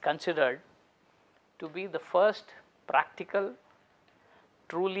is considered to be the first practical,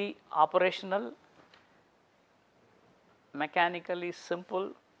 truly operational, mechanically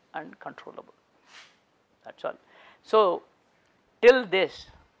simple and controllable. That is all. So till this,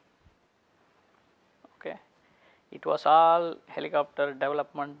 okay, it was all helicopter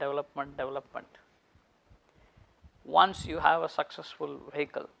development. Once you have a successful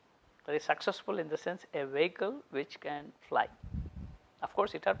vehicle, that is successful in the sense a vehicle which can fly. Of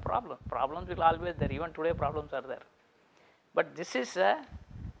course, it had problems. Problems will always there. Even today, problems are there. But this is a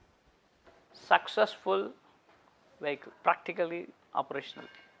successful vehicle, practically operational.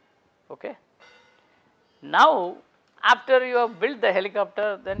 Okay. Now, after you have built the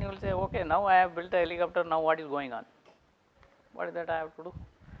helicopter, then you will say, okay, now I have built a helicopter. Now, what is going on? What is that I have to do?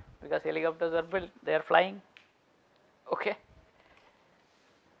 Because helicopters are built, they are flying. Okay.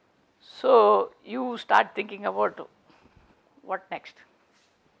 So you start thinking about what next.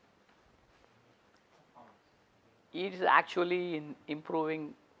 It is actually in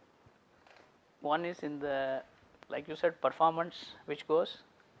improving. One is in the, like you said, performance, which goes,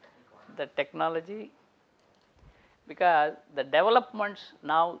 the technology, because the developments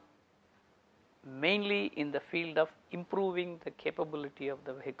now mainly in the field of improving the capability of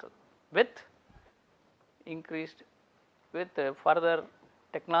the vehicle with increased, with further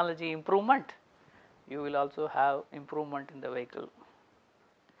technology improvement, you will also have improvement in the vehicle.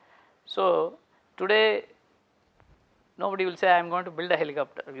 So, today nobody will say I am going to build a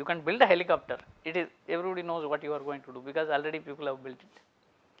helicopter. You can build a helicopter, it is, everybody knows what you are going to do because already people have built it.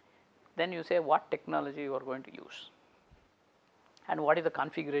 Then you say what technology you are going to use and what is the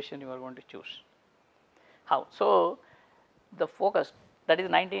configuration you are going to choose. How? So, the focus, that is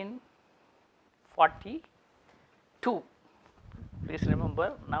 1942. Please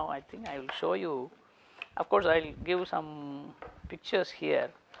remember, now I think I will show you, of course I will give some pictures here.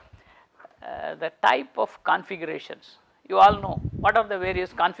 The type of configurations, you all know what are the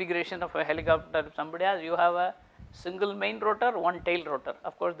various configurations of a helicopter. If somebody has, you have a single main rotor, one tail rotor.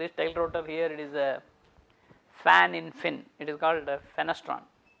 Of course, this tail rotor here, it is a fan in fin, it is called a fenestron,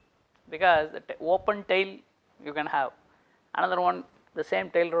 because the open tail you can have. Another one, the same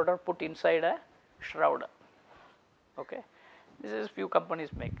tail rotor put inside a shroud. Okay. This is few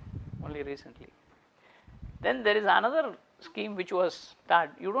companies make only recently. Then there is another scheme which was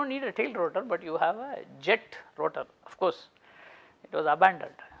started. You don't need a tail rotor, but you have a jet rotor. Of course, it was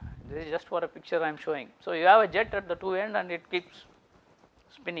abandoned. This is just for a picture I am showing. So, you have a jet at the two end and it keeps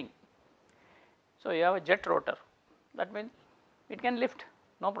spinning. So, you have a jet rotor, that means it can lift,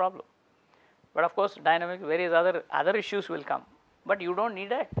 no problem. But of course, dynamics, various other issues will come, but you do not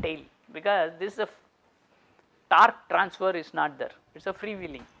need a tail because this is a torque transfer is not there, it is a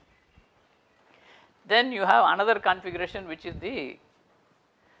freewheeling. Then you have another configuration which is the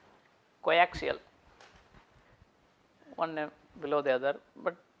coaxial, one below the other,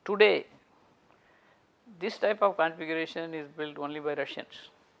 but today this type of configuration is built only by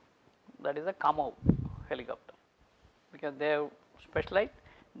Russians, that is a Kamov helicopter, because they have specialized,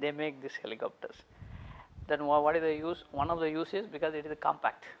 they make these helicopters. Then what is the use? One of the uses, because it is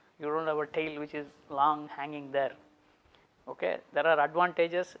compact, you do not have a tail which is long hanging there. Okay. There are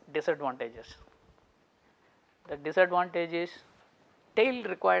advantages, disadvantages. The disadvantage is tail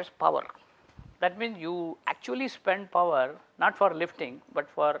requires power, that means you actually spend power not for lifting, but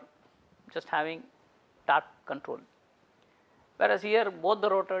for just having torque control. Whereas here both the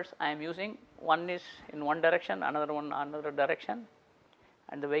rotors I am using, one is in one direction, another one another direction,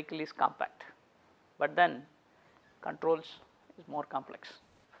 and the vehicle is compact, but then controls is more complex.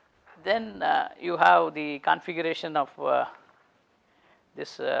 Then you have the configuration of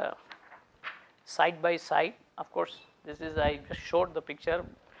this side by side. Of course, this is, I just showed the picture.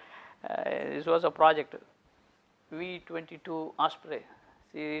 This was a project V-22 Osprey.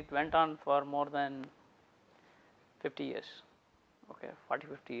 See, it went on for more than 50 years, okay,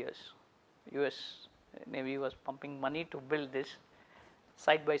 40-50 years. US Navy was pumping money to build this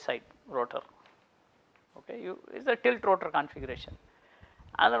side by side rotor. Okay, it's a tilt rotor configuration.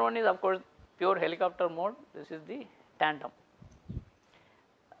 Another one is of course pure helicopter mode. This is the tandem.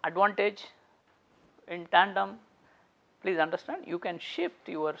 Advantage in tandem, please understand, you can shift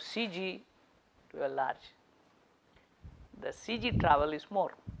your CG to a large. The CG travel is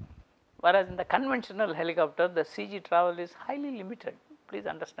more, whereas in the conventional helicopter the CG travel is highly limited. Please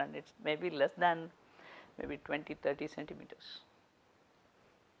understand, it's maybe less than maybe 20-30 centimeters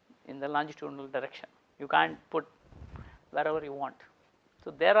in the longitudinal direction. You can't put wherever you want.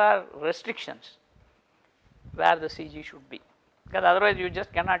 So, there are restrictions where the CG should be, because otherwise you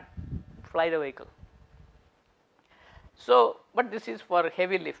just cannot fly the vehicle. So, but this is for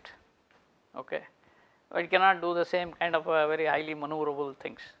heavy lift, okay. It cannot do the same kind of very highly maneuverable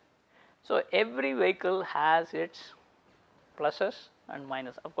things. So, every vehicle has its pluses and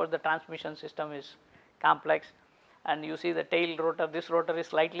minus. Of course, the transmission system is complex, and you see the tail rotor, this rotor is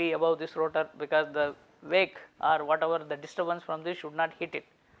slightly above this rotor because the wake or whatever the disturbance from this should not hit it.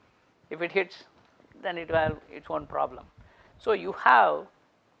 If it hits, then it will have its own problem. So, you have,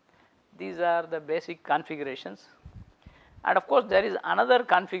 these are the basic configurations, and of course, there is another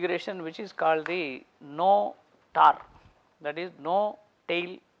configuration which is called the no tar, that is no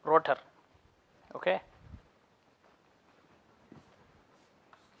tail rotor. Okay.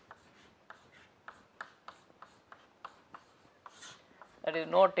 That is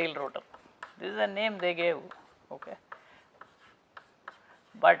no tail rotor. This is the name they gave, okay.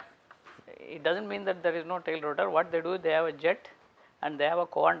 But it does not mean that there is no tail rotor. What they do, they have a jet and they have a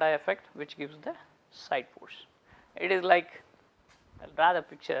Cohen-die effect which gives the side force. It is like, I will draw the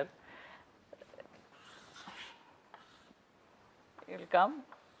picture, it will come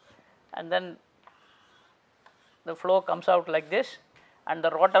and then the flow comes out like this and the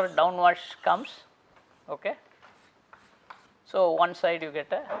rotor downwards comes, okay. So, one side you get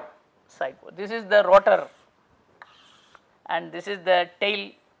a side force. This is the rotor and this is the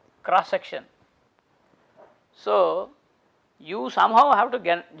tail cross section. So, you somehow have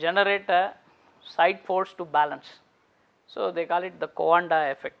to generate a side force to balance. So, they call it the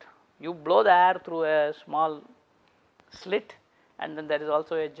Coanda effect. You blow the air through a small slit and then there is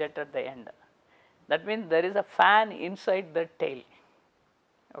also a jet at the end. That means there is a fan inside the tail,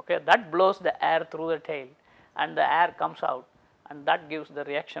 okay, that blows the air through the tail and the air comes out and that gives the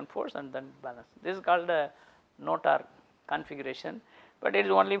reaction force and then balance. This is called a notar configuration, but it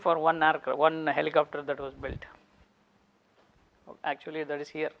is only for one helicopter that was built. Actually, that is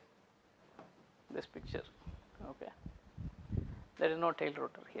here, this picture, okay. There is no tail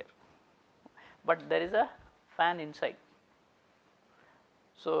rotor here, but there is a fan inside.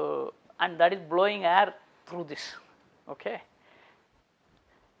 So, and that is blowing air through this, okay.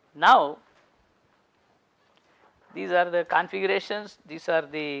 Now, these are the configurations, these are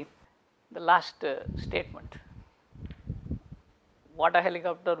the last statement. What a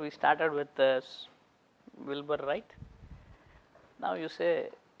helicopter, we started with Wilbur, right? Now you say,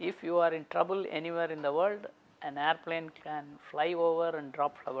 if you are in trouble anywhere in the world, an airplane can fly over and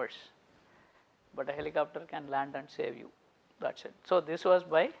drop flowers, but a helicopter can land and save you, that's it. So this was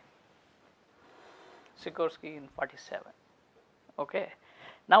by Sikorsky in 47, okay.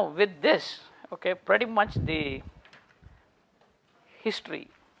 Now with this, okay, pretty much the history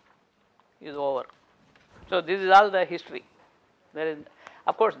is over. So this is all the history. There is,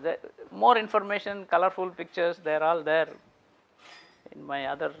 of course, more information, colorful pictures, they are all there in my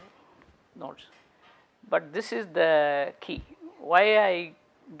other notes. But this is the key. Why I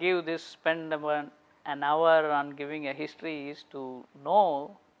give this, spend an hour on giving a history is to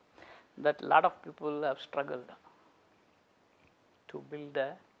know that a lot of people have struggled to build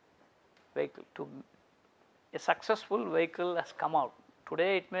a vehicle. A successful vehicle has come out.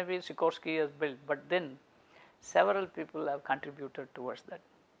 Today it may be Sikorsky has built, but then several people have contributed towards that.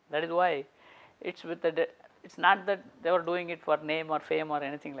 That is why it's with the, it's not that they were doing it for name or fame or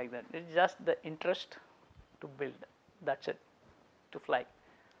anything like that. It's just the interest to build, that's it, to fly.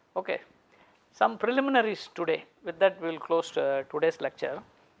 Okay, some preliminaries today. With that we will close today's lecture.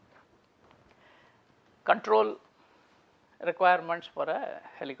 Control requirements for a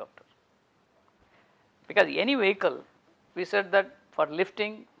helicopter. Because any vehicle, we said that for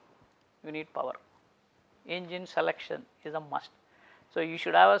lifting you need power. Engine selection is a must. So you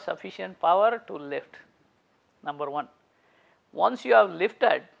should have a sufficient power to lift, number one. Once you have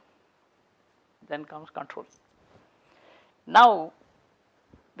lifted, then comes control. Now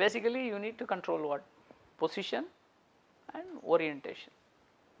basically you need to control what? Position and orientation.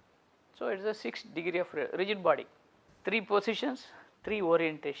 So it is a 6 degree of rigid body, 3 positions, 3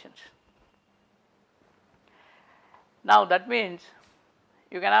 orientations. Now that means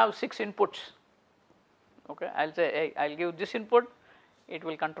you can have 6 inputs, okay. I will say, hey, I will give this input, it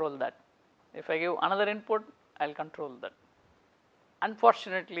will control that. If I give another input, I will control that.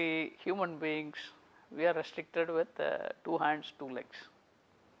 Unfortunately, human beings, we are restricted with 2 hands, 2 legs.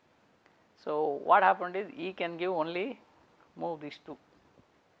 So what happened is, he can give only move these 2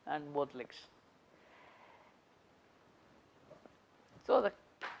 and both legs. So the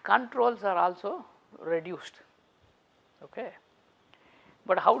controls are also reduced, okay.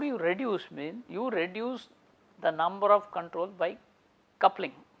 But how do you reduce? Mean you reduce the number of controls by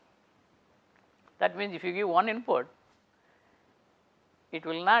coupling. That means if you give one input, it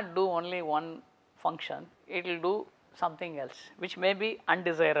will not do only one function, it will do something else which may be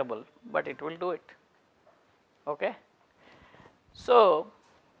undesirable, but it will do it, okay. So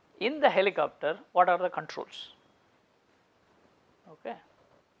in the helicopter, what are the controls? Okay.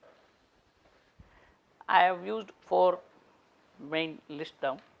 I have used 4 main list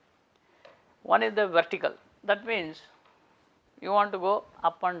down. One is the vertical, that means you want to go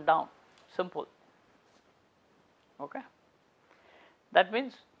up and down, simple, okay. That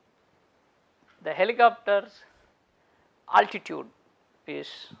means the helicopter's altitude is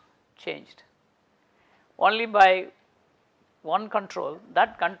changed only by one control.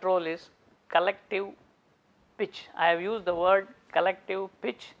 That control is collective pitch. I have used the word collective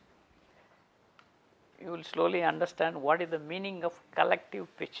pitch. You will slowly understand what is the meaning of collective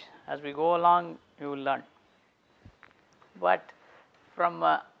pitch. As we go along, you will learn. But from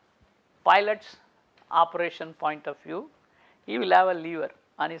a pilot's operation point of view, he will have a lever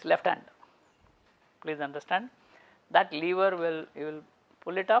on his left hand. Please understand. That lever he will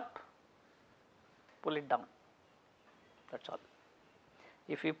pull it up, pull it down. That's all.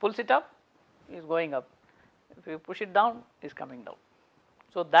 If he pulls it up, he is going up. If you push it down, he is coming down.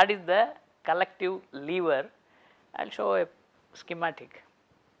 So that is the collective lever. I will show a schematic.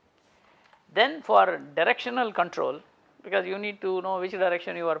 Then for directional control, because you need to know which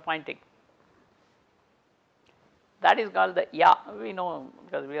direction you are pointing, that is called the yaw. We know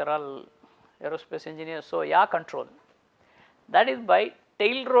because we are all aerospace engineers, so yaw control. That is by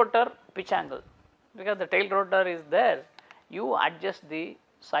tail rotor pitch angle, because the tail rotor is there, you adjust the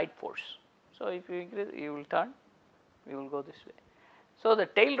side force. So if you increase, you will turn, you will go this way. So the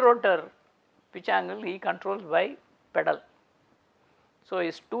tail rotor pitch angle he controls by pedal. So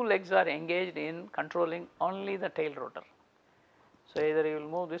his two legs are engaged in controlling only the tail rotor. So either you will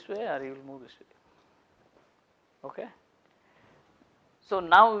move this way or you will move this way. Okay. So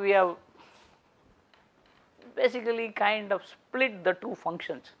now we have basically kind of split the two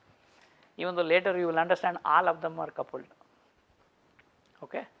functions, even though later you will understand all of them are coupled.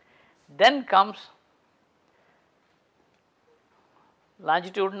 Okay. Then comes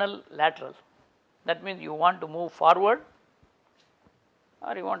longitudinal lateral. That means you want to move forward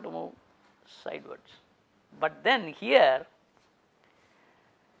or you want to move sidewards. But then here,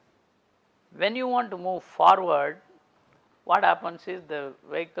 when you want to move forward, what happens is the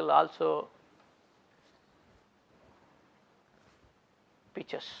vehicle also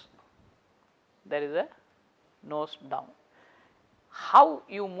pitches. There is a nose down. How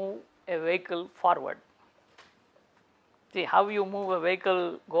you move a vehicle forward? See, how you move a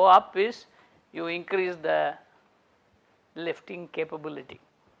vehicle go up is you increase the lifting capability.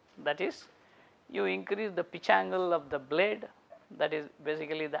 That is, you increase the pitch angle of the blade. That is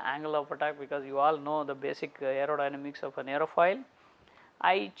basically the angle of attack, because you all know the basic aerodynamics of an aerofoil.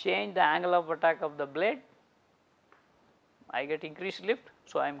 I change the angle of attack of the blade, I get increased lift,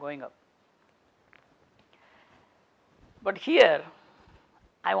 so I am going up. But here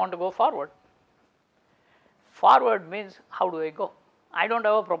I want to go forward. Forward means how do I go? I do not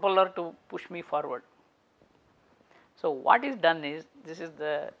have a propeller to push me forward. So what is done is, this is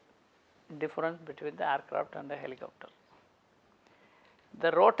the difference between the aircraft and the helicopter.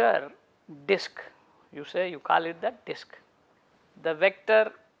 The rotor disc, you call it the disc. The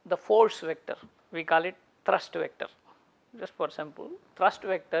vector, the force vector, we call it thrust vector. Just for simple, thrust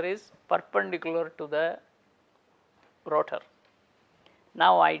vector is perpendicular to the rotor.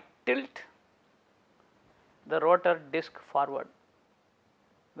 Now I tilt the rotor disc forward.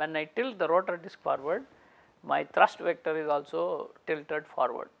 When I tilt the rotor disc forward, my thrust vector is also tilted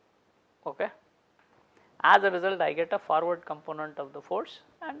forward. Okay. As a result, I get a forward component of the force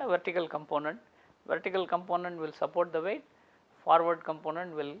and a vertical component. Vertical component will support the weight, forward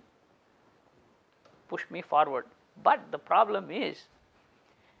component will push me forward. But the problem is,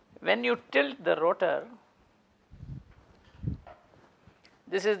 when you tilt the rotor,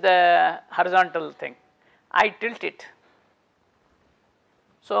 this is the horizontal thing, I tilt it.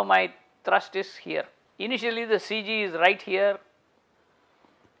 So my thrust is here. Initially the CG is right here,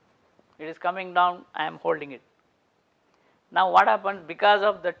 it is coming down, I am holding it. Now what happens, because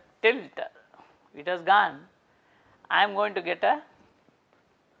of the tilt, it has gone, I am going to get a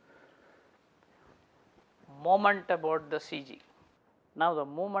moment about the CG. Now the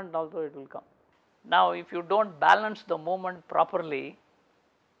movement also it will come. Now if you do not balance the movement properly,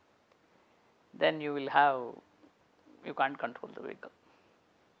 then you can't control the vehicle.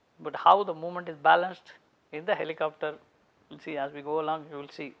 But how the movement is balanced in the helicopter, you will see as we go along, you will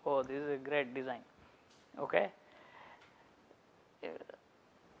see, oh, this is a great design. Okay.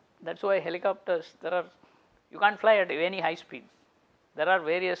 That is why helicopters, you can't fly at any high speed. There are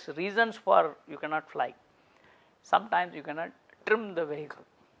various reasons for you cannot fly. Sometimes you cannot trim the vehicle.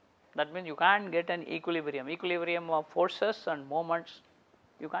 That means you can't get an equilibrium of forces and moments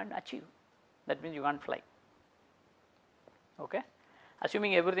you can't achieve. That means you can't fly. Okay.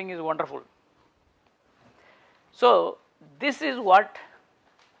 Assuming everything is wonderful. So this is what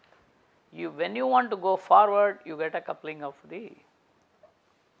when you want to go forward, you get a coupling of the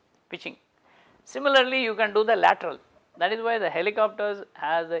pitching. Similarly, you can do the lateral. That is why the helicopters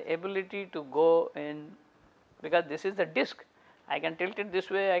has the ability to go in, because this is the disc. I can tilt it this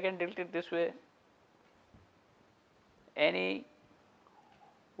way, I can tilt it this way, any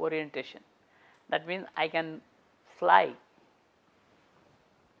orientation. That means I can fly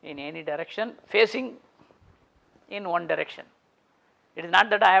in any direction facing in one direction. It is not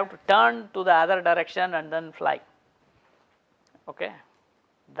that I have to turn to the other direction and then fly. Okay.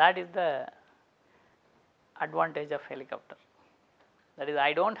 That is the advantage of helicopter. That is,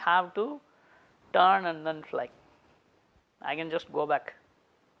 I do not have to turn and then fly. I can just go back.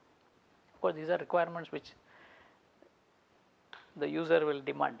 Of course, these are requirements which the user will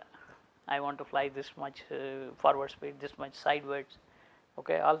demand. I want to fly this much forward speed, this much sideways,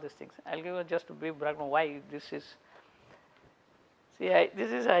 okay, all these things. I will give you just a brief background why this is See,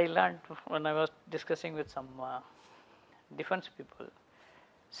 this is I learned when I was discussing with some defense people.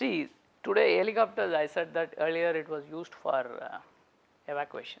 See, today helicopters, I said that earlier it was used for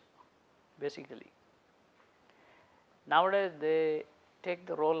evacuation, basically. Nowadays they take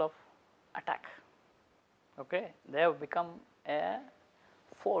the role of attack. Okay, they have become a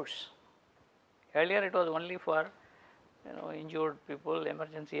force. Earlier it was only for injured people,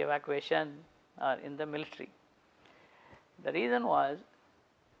 emergency evacuation, or in the military. The reason was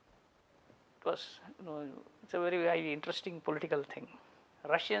it was it's a very interesting political thing.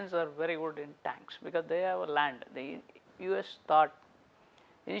 Russians are very good in tanks because they have a land. The US thought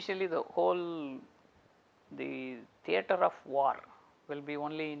initially the theater of war will be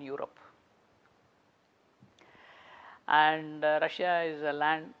only in Europe, and Russia is a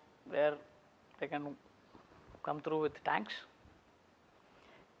land where they can come through with tanks,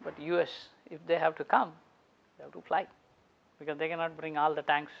 but US, if they have to come, they have to fly because they cannot bring all the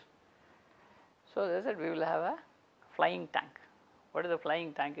tanks. So they said we will have a flying tank. What is a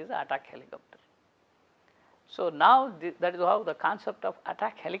flying tank? Is an attack helicopter. So now that is how the concept of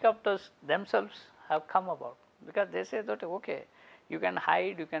attack helicopters themselves have come about, because they say that okay, you can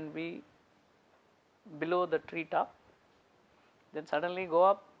hide, you can be below the tree top, then suddenly go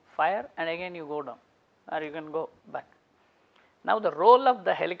up, fire, and again you go down, or you can go back. Now the role of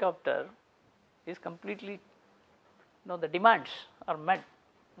the helicopter is completely, the demands are met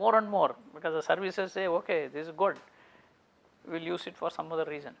more and more because the services say okay, this is good, we will use it for some other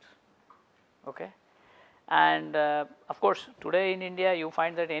reasons. Okay. And of course today in India you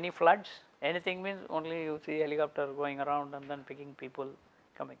find that any floods, anything means only you see helicopter going around and then picking people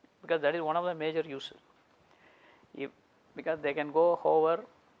coming, because that is one of the major uses. Because they can go over,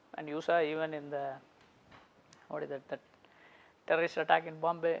 and you saw even in the that terrorist attack in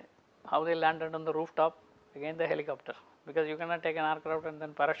Bombay, how they landed on the rooftop, again the helicopter, because you cannot take an aircraft and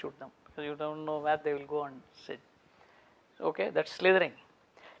then parachute them because you don't know where they will go and sit. Okay, that's slithering.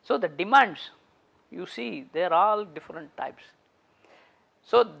 So the demands, you see, they are all different types.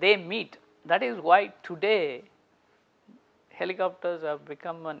 So they meet. That is why today helicopters have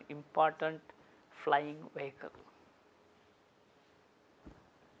become an important flying vehicle,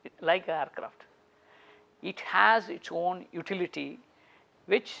 like an aircraft. It has its own utility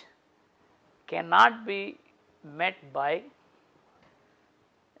which cannot be met by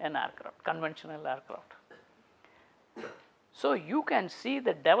an aircraft, conventional aircraft. So you can see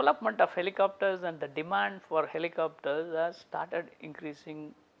the development of helicopters and the demand for helicopters has started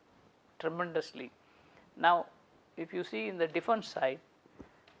increasing tremendously. Now if you see in the defense side,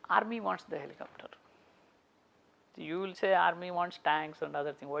 army wants the helicopter. You will say army wants tanks and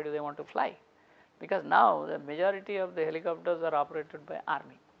other things. Why do they want to fly? Because now the majority of the helicopters are operated by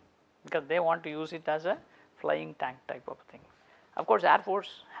army, because they want to use it as a flying tank type of thing. Of course Air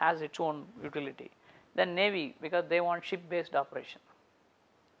Force has its own utility. Then Navy, because they want ship based operation.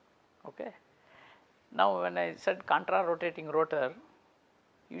 Okay. Now when I said contra rotating rotor,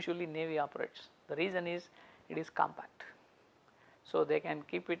 usually Navy operates. The reason is it is compact, so they can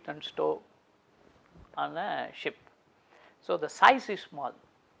keep it and stow on a ship. So the size is small.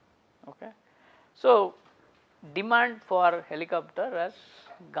 Okay. So demand for helicopter has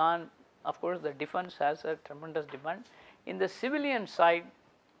gone. Of course the defense has a tremendous demand. In the civilian side,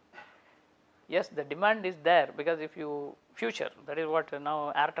 yes, the demand is there, because if you future, that is what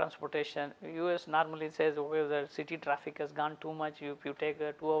now air transportation, US normally says okay, the city traffic has gone too much, if you take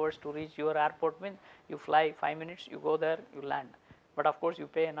 2 hours to reach your airport, means you fly 5 minutes, you go there, you land. But of course you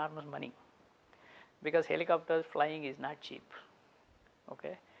pay enormous money, because helicopters flying is not cheap.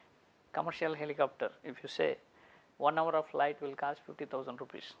 Okay. Commercial helicopter, if you say 1 hour of flight will cost 50,000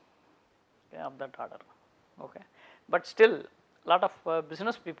 rupees, okay, of that order. Okay. But still a lot of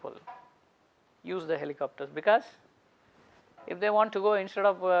business people use the helicopters, because if they want to go, instead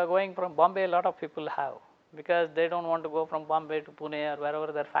of going from Bombay, a lot of people have, because they don't want to go from Bombay to Pune or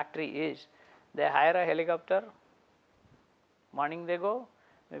wherever their factory is. They hire a helicopter, morning they go,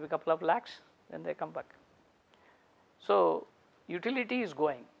 maybe a couple of lakhs, then they come back. So utility is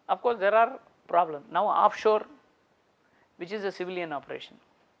going. Of course there are problems. Now offshore, which is a civilian operation,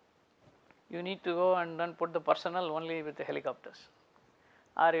 you need to go and then put the personnel only with the helicopters,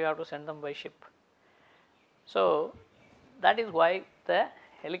 or you have to send them by ship. So that is why the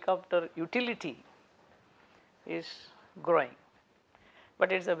helicopter utility is growing,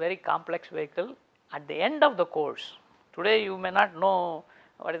 but it is a very complex vehicle. At the end of the course, today you may not know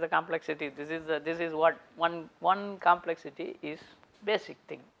what is the complexity. This is what one complexity is basic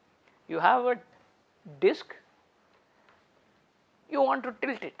thing. You have a disc, you want to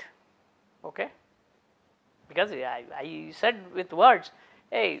tilt it, okay, because I said with words,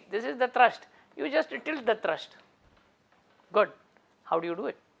 hey, this is the thrust, you just tilt the thrust. Good. How do you do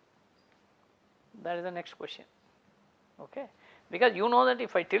it? That is the next question. Okay. Because you know that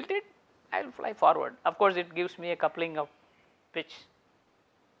if I tilt it, I will fly forward. Of course, it gives me a coupling of pitch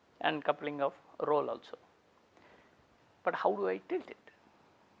and coupling of roll also. But how do I tilt it?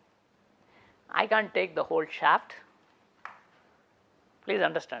 I can't take the whole shaft. Please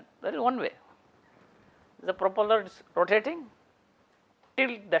understand, there is one way. The propeller is rotating,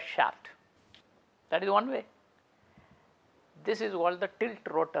 tilt the shaft. That is one way. This is called the tilt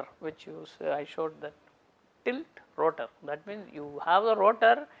rotor, which I showed that tilt rotor. That means you have the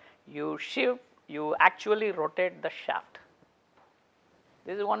rotor, you shift, you actually rotate the shaft.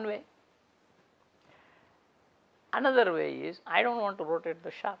 This is one way. Another way is, I don't want to rotate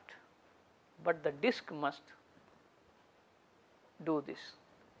the shaft, but the disc must do this.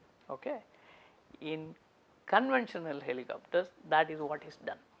 Okay. In conventional helicopters, that is what is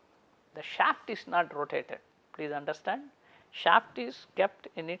done. The shaft is not rotated. Please understand, shaft is kept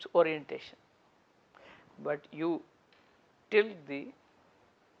in its orientation, but you tilt the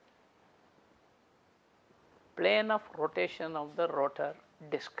plane of rotation of the rotor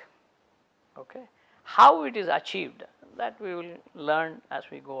disc. Okay. How it is achieved, that we will learn as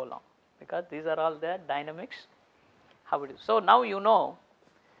we go along, because these are all the dynamics, how it is. So, now you know,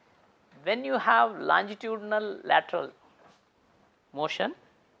 when you have longitudinal lateral motion,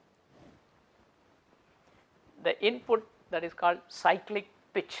 the input, that is called cyclic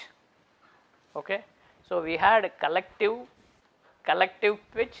pitch. Okay. So, we had a collective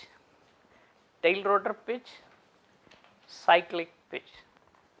pitch, tail rotor pitch, cyclic pitch.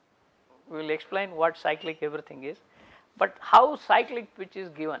 We will explain what cyclic everything is, but how cyclic pitch is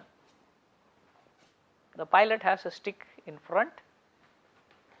given. The pilot has a stick in front,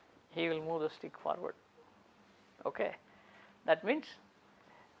 he will move the stick forward. Okay. That means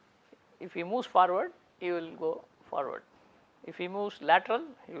if he moves forward, he will go forward. If he moves lateral,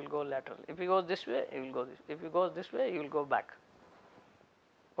 he will go lateral. If he goes this way, he will go this. If he goes this way, he will go back.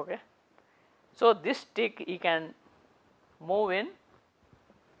 Okay. So, this stick he can move in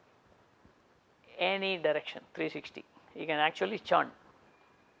any direction, 360. He can actually churn.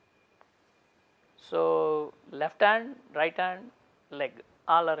 So, left hand, right hand, leg,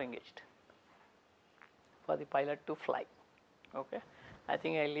 all are engaged for the pilot to fly. Okay. I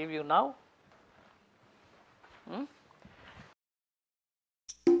think I leave you now.